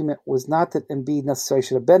 my argument was not that Embiid necessarily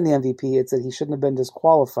should have been the MVP. It's that he shouldn't have been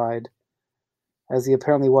disqualified, as he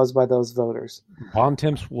apparently was by those voters.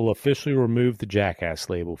 Bontemps will officially remove the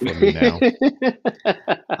jackass label from me now.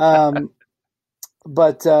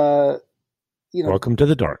 Welcome to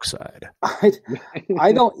the dark side.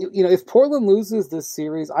 I don't. If Portland loses this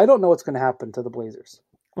series, I don't know what's going to happen to the Blazers.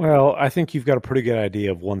 Well, I think you've got a pretty good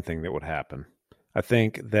idea of one thing that would happen. I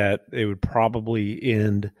think that it would probably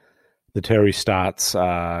end the Terry Stotts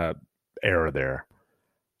era there.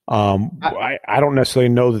 I don't necessarily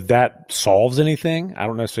know that solves anything. I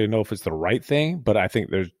don't necessarily know if it's the right thing, but I think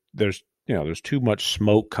there's too much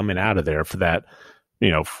smoke coming out of there for that.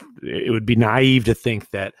 It would be naive to think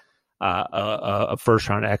that a first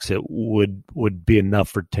round exit would be enough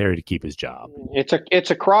for Terry to keep his job.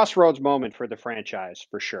 It's a crossroads moment for the franchise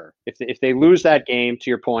for sure. If they lose that game, to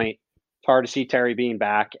your point, it's hard to see Terry being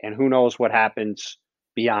back, and who knows what happens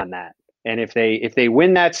beyond that. And if they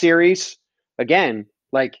win that series again,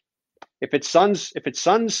 like if it's Suns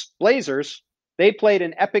Blazers, they played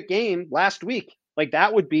an epic game last week. Like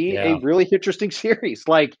that would be a really interesting series.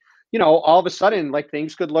 Like, all of a sudden, like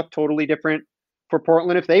things could look totally different for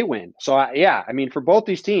Portland if they win. So for both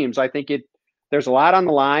these teams, I think there's a lot on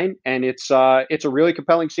the line, and it's a really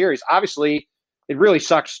compelling series. Obviously, it really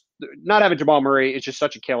sucks not having Jamal Murray. Is just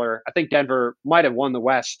such a killer. I think Denver might have won the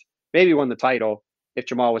West, maybe won the title if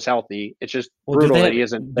Jamal was healthy. It's just brutal that he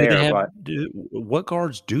isn't there. What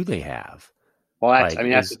guards do they have? Well,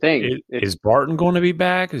 that's the thing. Is Barton going to be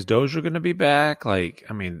back? Is Dozier going to be back? Talk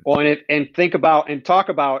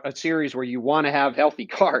about a series where you want to have healthy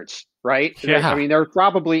guards, right? Yeah. There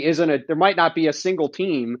probably there might not be a single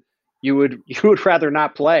team you would rather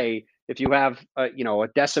not play if you have a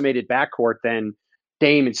decimated backcourt than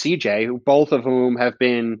Dame and CJ, both of whom have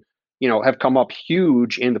been have come up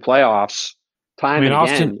huge in the playoffs.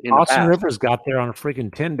 Austin Rivers got there on a freaking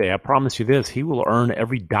 10-day. I promise you this, he will earn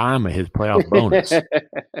every dime of his playoff bonus.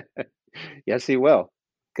 Yes, he will.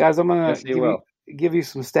 Guys, I'm going to give you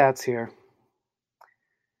some stats here.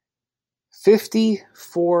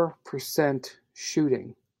 54%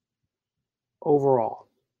 shooting overall.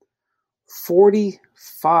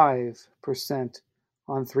 45%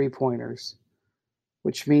 on three-pointers,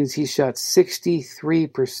 which means he shot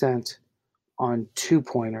 63% on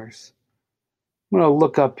two-pointers. I'm going to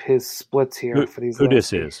look up his splits here for these. Who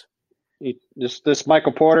this is? This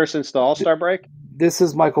Michael Porter since the All-Star break? This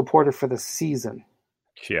is Michael Porter for the season.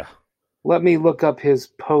 Yeah. Let me look up his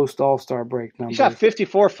post-All-Star break numbers. He shot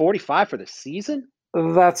 54-45 for the season?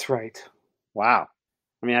 That's right. Wow.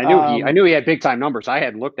 I knew he had big-time numbers. I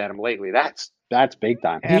hadn't looked at him lately. That's big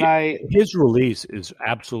time. And his release is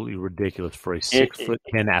absolutely ridiculous for a 6'10"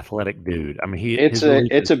 athletic dude. It's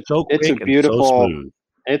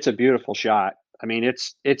a beautiful shot.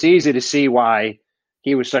 It's easy to see why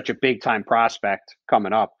he was such a big time prospect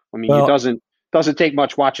coming up. I mean, Well, it doesn't take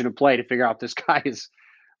much watching him play to figure out this guy is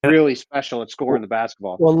really special at scoring the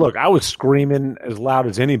basketball. Well, look, I was screaming as loud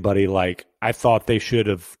as anybody. Like, I thought they should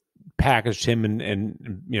have packaged him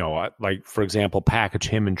and like, for example, package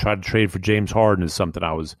him and try to trade for James Harden is something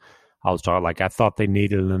I was talking. Like, I thought they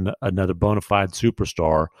needed another bona fide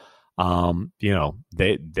superstar.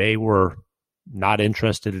 They were not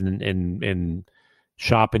interested in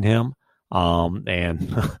shopping him.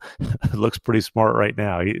 And it looks pretty smart right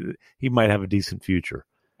now. He might have a decent future.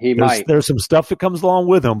 There's some stuff that comes along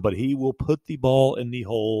with him, but he will put the ball in the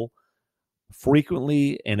hole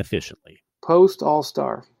frequently and efficiently. Post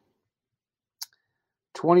All-Star,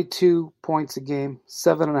 22 points a game,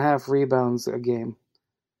 7.5 rebounds a game,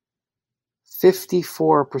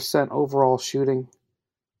 54% overall shooting,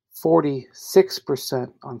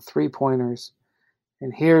 46% on three-pointers.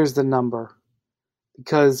 And here's the number,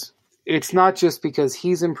 because it's not just because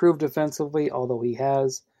he's improved defensively, although he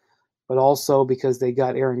has, but also because they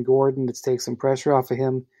got Aaron Gordon to take some pressure off of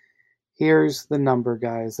him. Here's the number,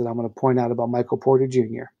 guys, that I'm going to point out about Michael Porter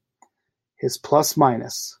Jr. His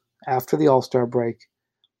plus-minus after the All-Star break,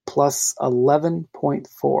 plus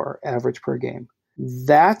 11.4 average per game.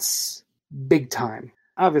 That's big time.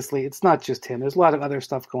 Obviously, it's not just him. There's a lot of other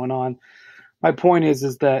stuff going on. My point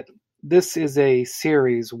is that this is a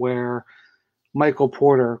series where Michael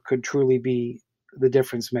Porter could truly be the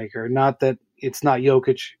difference maker. Not that it's not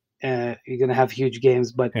Jokic. You're going to have huge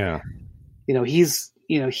games, but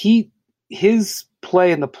his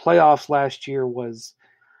play in the playoffs last year was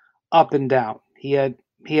up and down. He had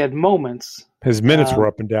moments. His minutes were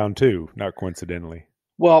up and down too, not coincidentally.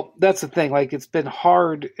 Well, that's the thing. Like, it's been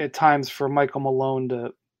hard at times for Michael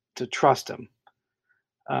Malone to trust him.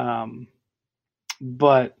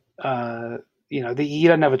 But he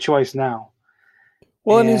doesn't have a choice now.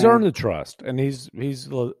 Well, and he's earned the trust, and he's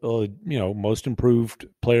most improved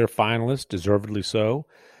player finalist, deservedly so,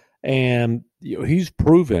 and he's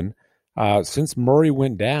proven since Murray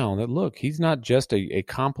went down that look, he's not just a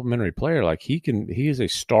complimentary player. Like, he is a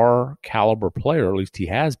star caliber player, or at least he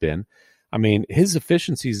has been. I mean, his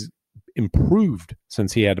efficiency's improved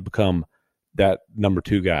since he had to become that number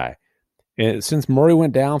 2 guy. And since Murray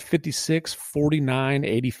went down, 56, 49,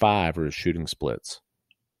 85 are his shooting splits.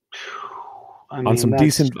 I mean,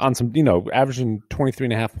 averaging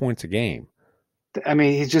 23.5 points a game. I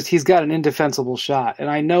mean, he's got an indefensible shot. And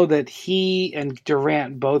I know that he and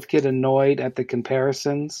Durant both get annoyed at the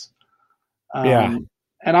comparisons. And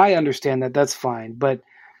I understand that. That's fine. But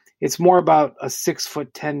it's more about a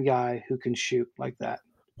 6'10" guy who can shoot like that.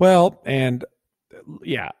 Well, and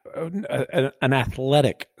an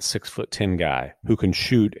athletic 6'10" guy who can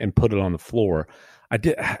shoot and put it on the floor.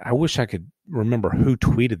 I wish I could remember who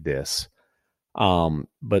tweeted this.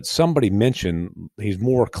 But somebody mentioned he's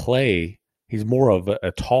more Clay. He's more of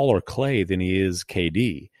a taller Clay than he is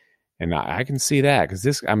KD, and I can see that because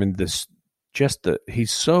he's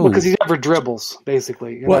so because he never dribbles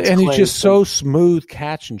basically. Well, and he's just so smooth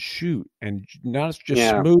catch and shoot, and not just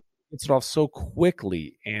smooth, gets it off so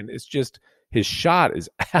quickly, and it's just his shot is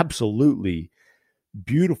absolutely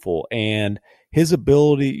beautiful, and his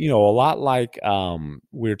ability, a lot like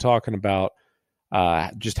we were talking about.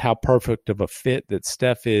 Just how perfect of a fit that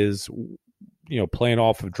Steph is, playing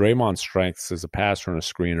off of Draymond's strengths as a passer and a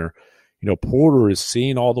screener. Porter is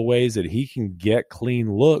seeing all the ways that he can get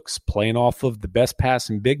clean looks playing off of the best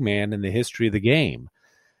passing big man in the history of the game.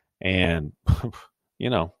 And,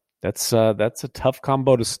 that's a tough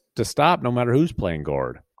combo to stop no matter who's playing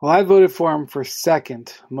guard. Well, I voted for him for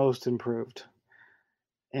second most improved.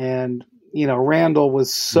 And Randall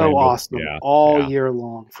was awesome all year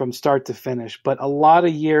long from start to finish. But a lot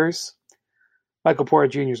of years, Michael Porter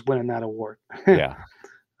Jr. is winning that award. Yeah.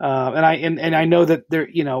 And I know that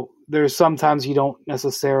there's sometimes you don't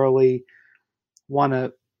necessarily want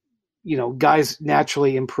to, guys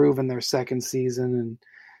naturally improve in their second season. And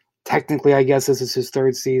technically, I guess this is his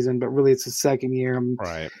third season, but really it's his second year.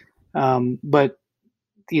 Right. But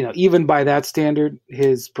even by that standard,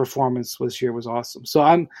 his performance this year was awesome. So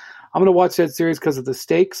I'm going to watch that series because of the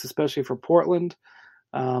stakes, especially for Portland.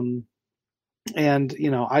 This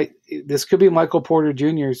could be Michael Porter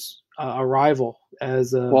Jr.'s arrival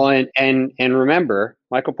as a and remember,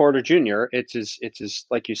 Michael Porter Jr. It's his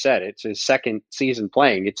like you said, it's his second season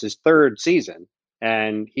playing. It's his third season,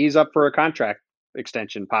 and he's up for a contract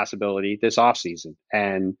extension possibility this offseason.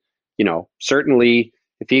 And certainly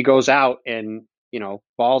if he goes out and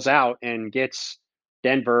balls out and gets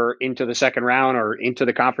Denver into the second round or into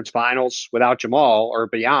the conference finals without Jamal or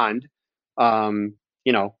beyond,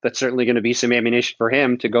 that's certainly going to be some ammunition for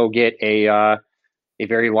him to go get a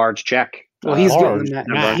very large check Well, he's getting the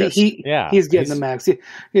max. He's getting the max.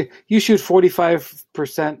 You shoot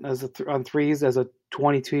 45% on threes as a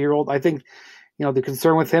 22-year-old. I think, the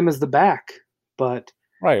concern with him is the back, but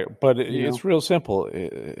right. But it's real simple.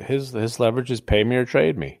 His leverage is pay me or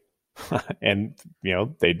trade me, and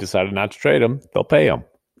they decided not to trade him. They'll pay him.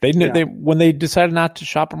 They knew when they decided not to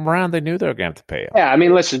shop him around, they knew they were going to have to pay him. Yeah, I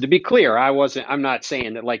mean, listen. To be clear, I'm not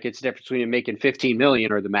saying that like it's the difference between making $15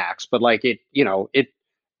 million or the max, but like it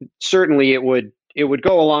certainly it would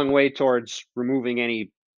go a long way towards removing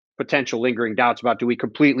any potential lingering doubts about do we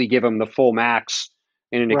completely give him the full max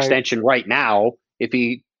in an extension right now if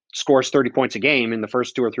he scores 30 points a game in the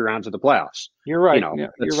first 2 or 3 rounds of the playoffs. You're right.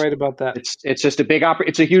 You're right about that. It's just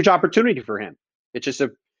it's a huge opportunity for him. It's just a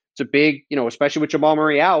big, especially with Jamal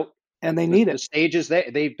Murray out. And they need it. The stages,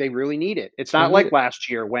 they really need it. It's not like last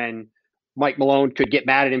year when Mike Malone could get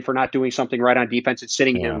mad at him for not doing something right on defense and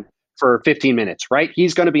sitting him for 15 minutes, right?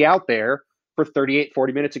 He's going to be out there for 38,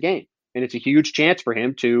 40 minutes a game. And it's a huge chance for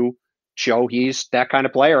him to show he's that kind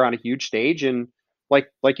of player on a huge stage. And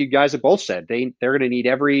like you guys have both said, they're going to need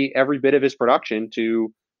every bit of his production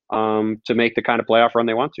to make the kind of playoff run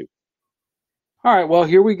they want to. All right, well,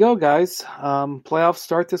 here we go, guys. Playoffs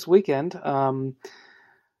start this weekend.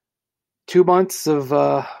 2 months of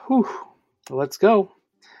let's go.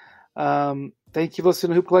 Thank you for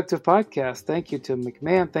listening to Hoop Collective Podcast. Thank you to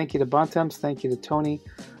McMahon. Thank you to Bontemps. Thank you to Tony,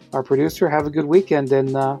 our producer. Have a good weekend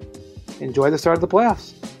and enjoy the start of the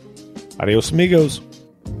playoffs. Adios, amigos.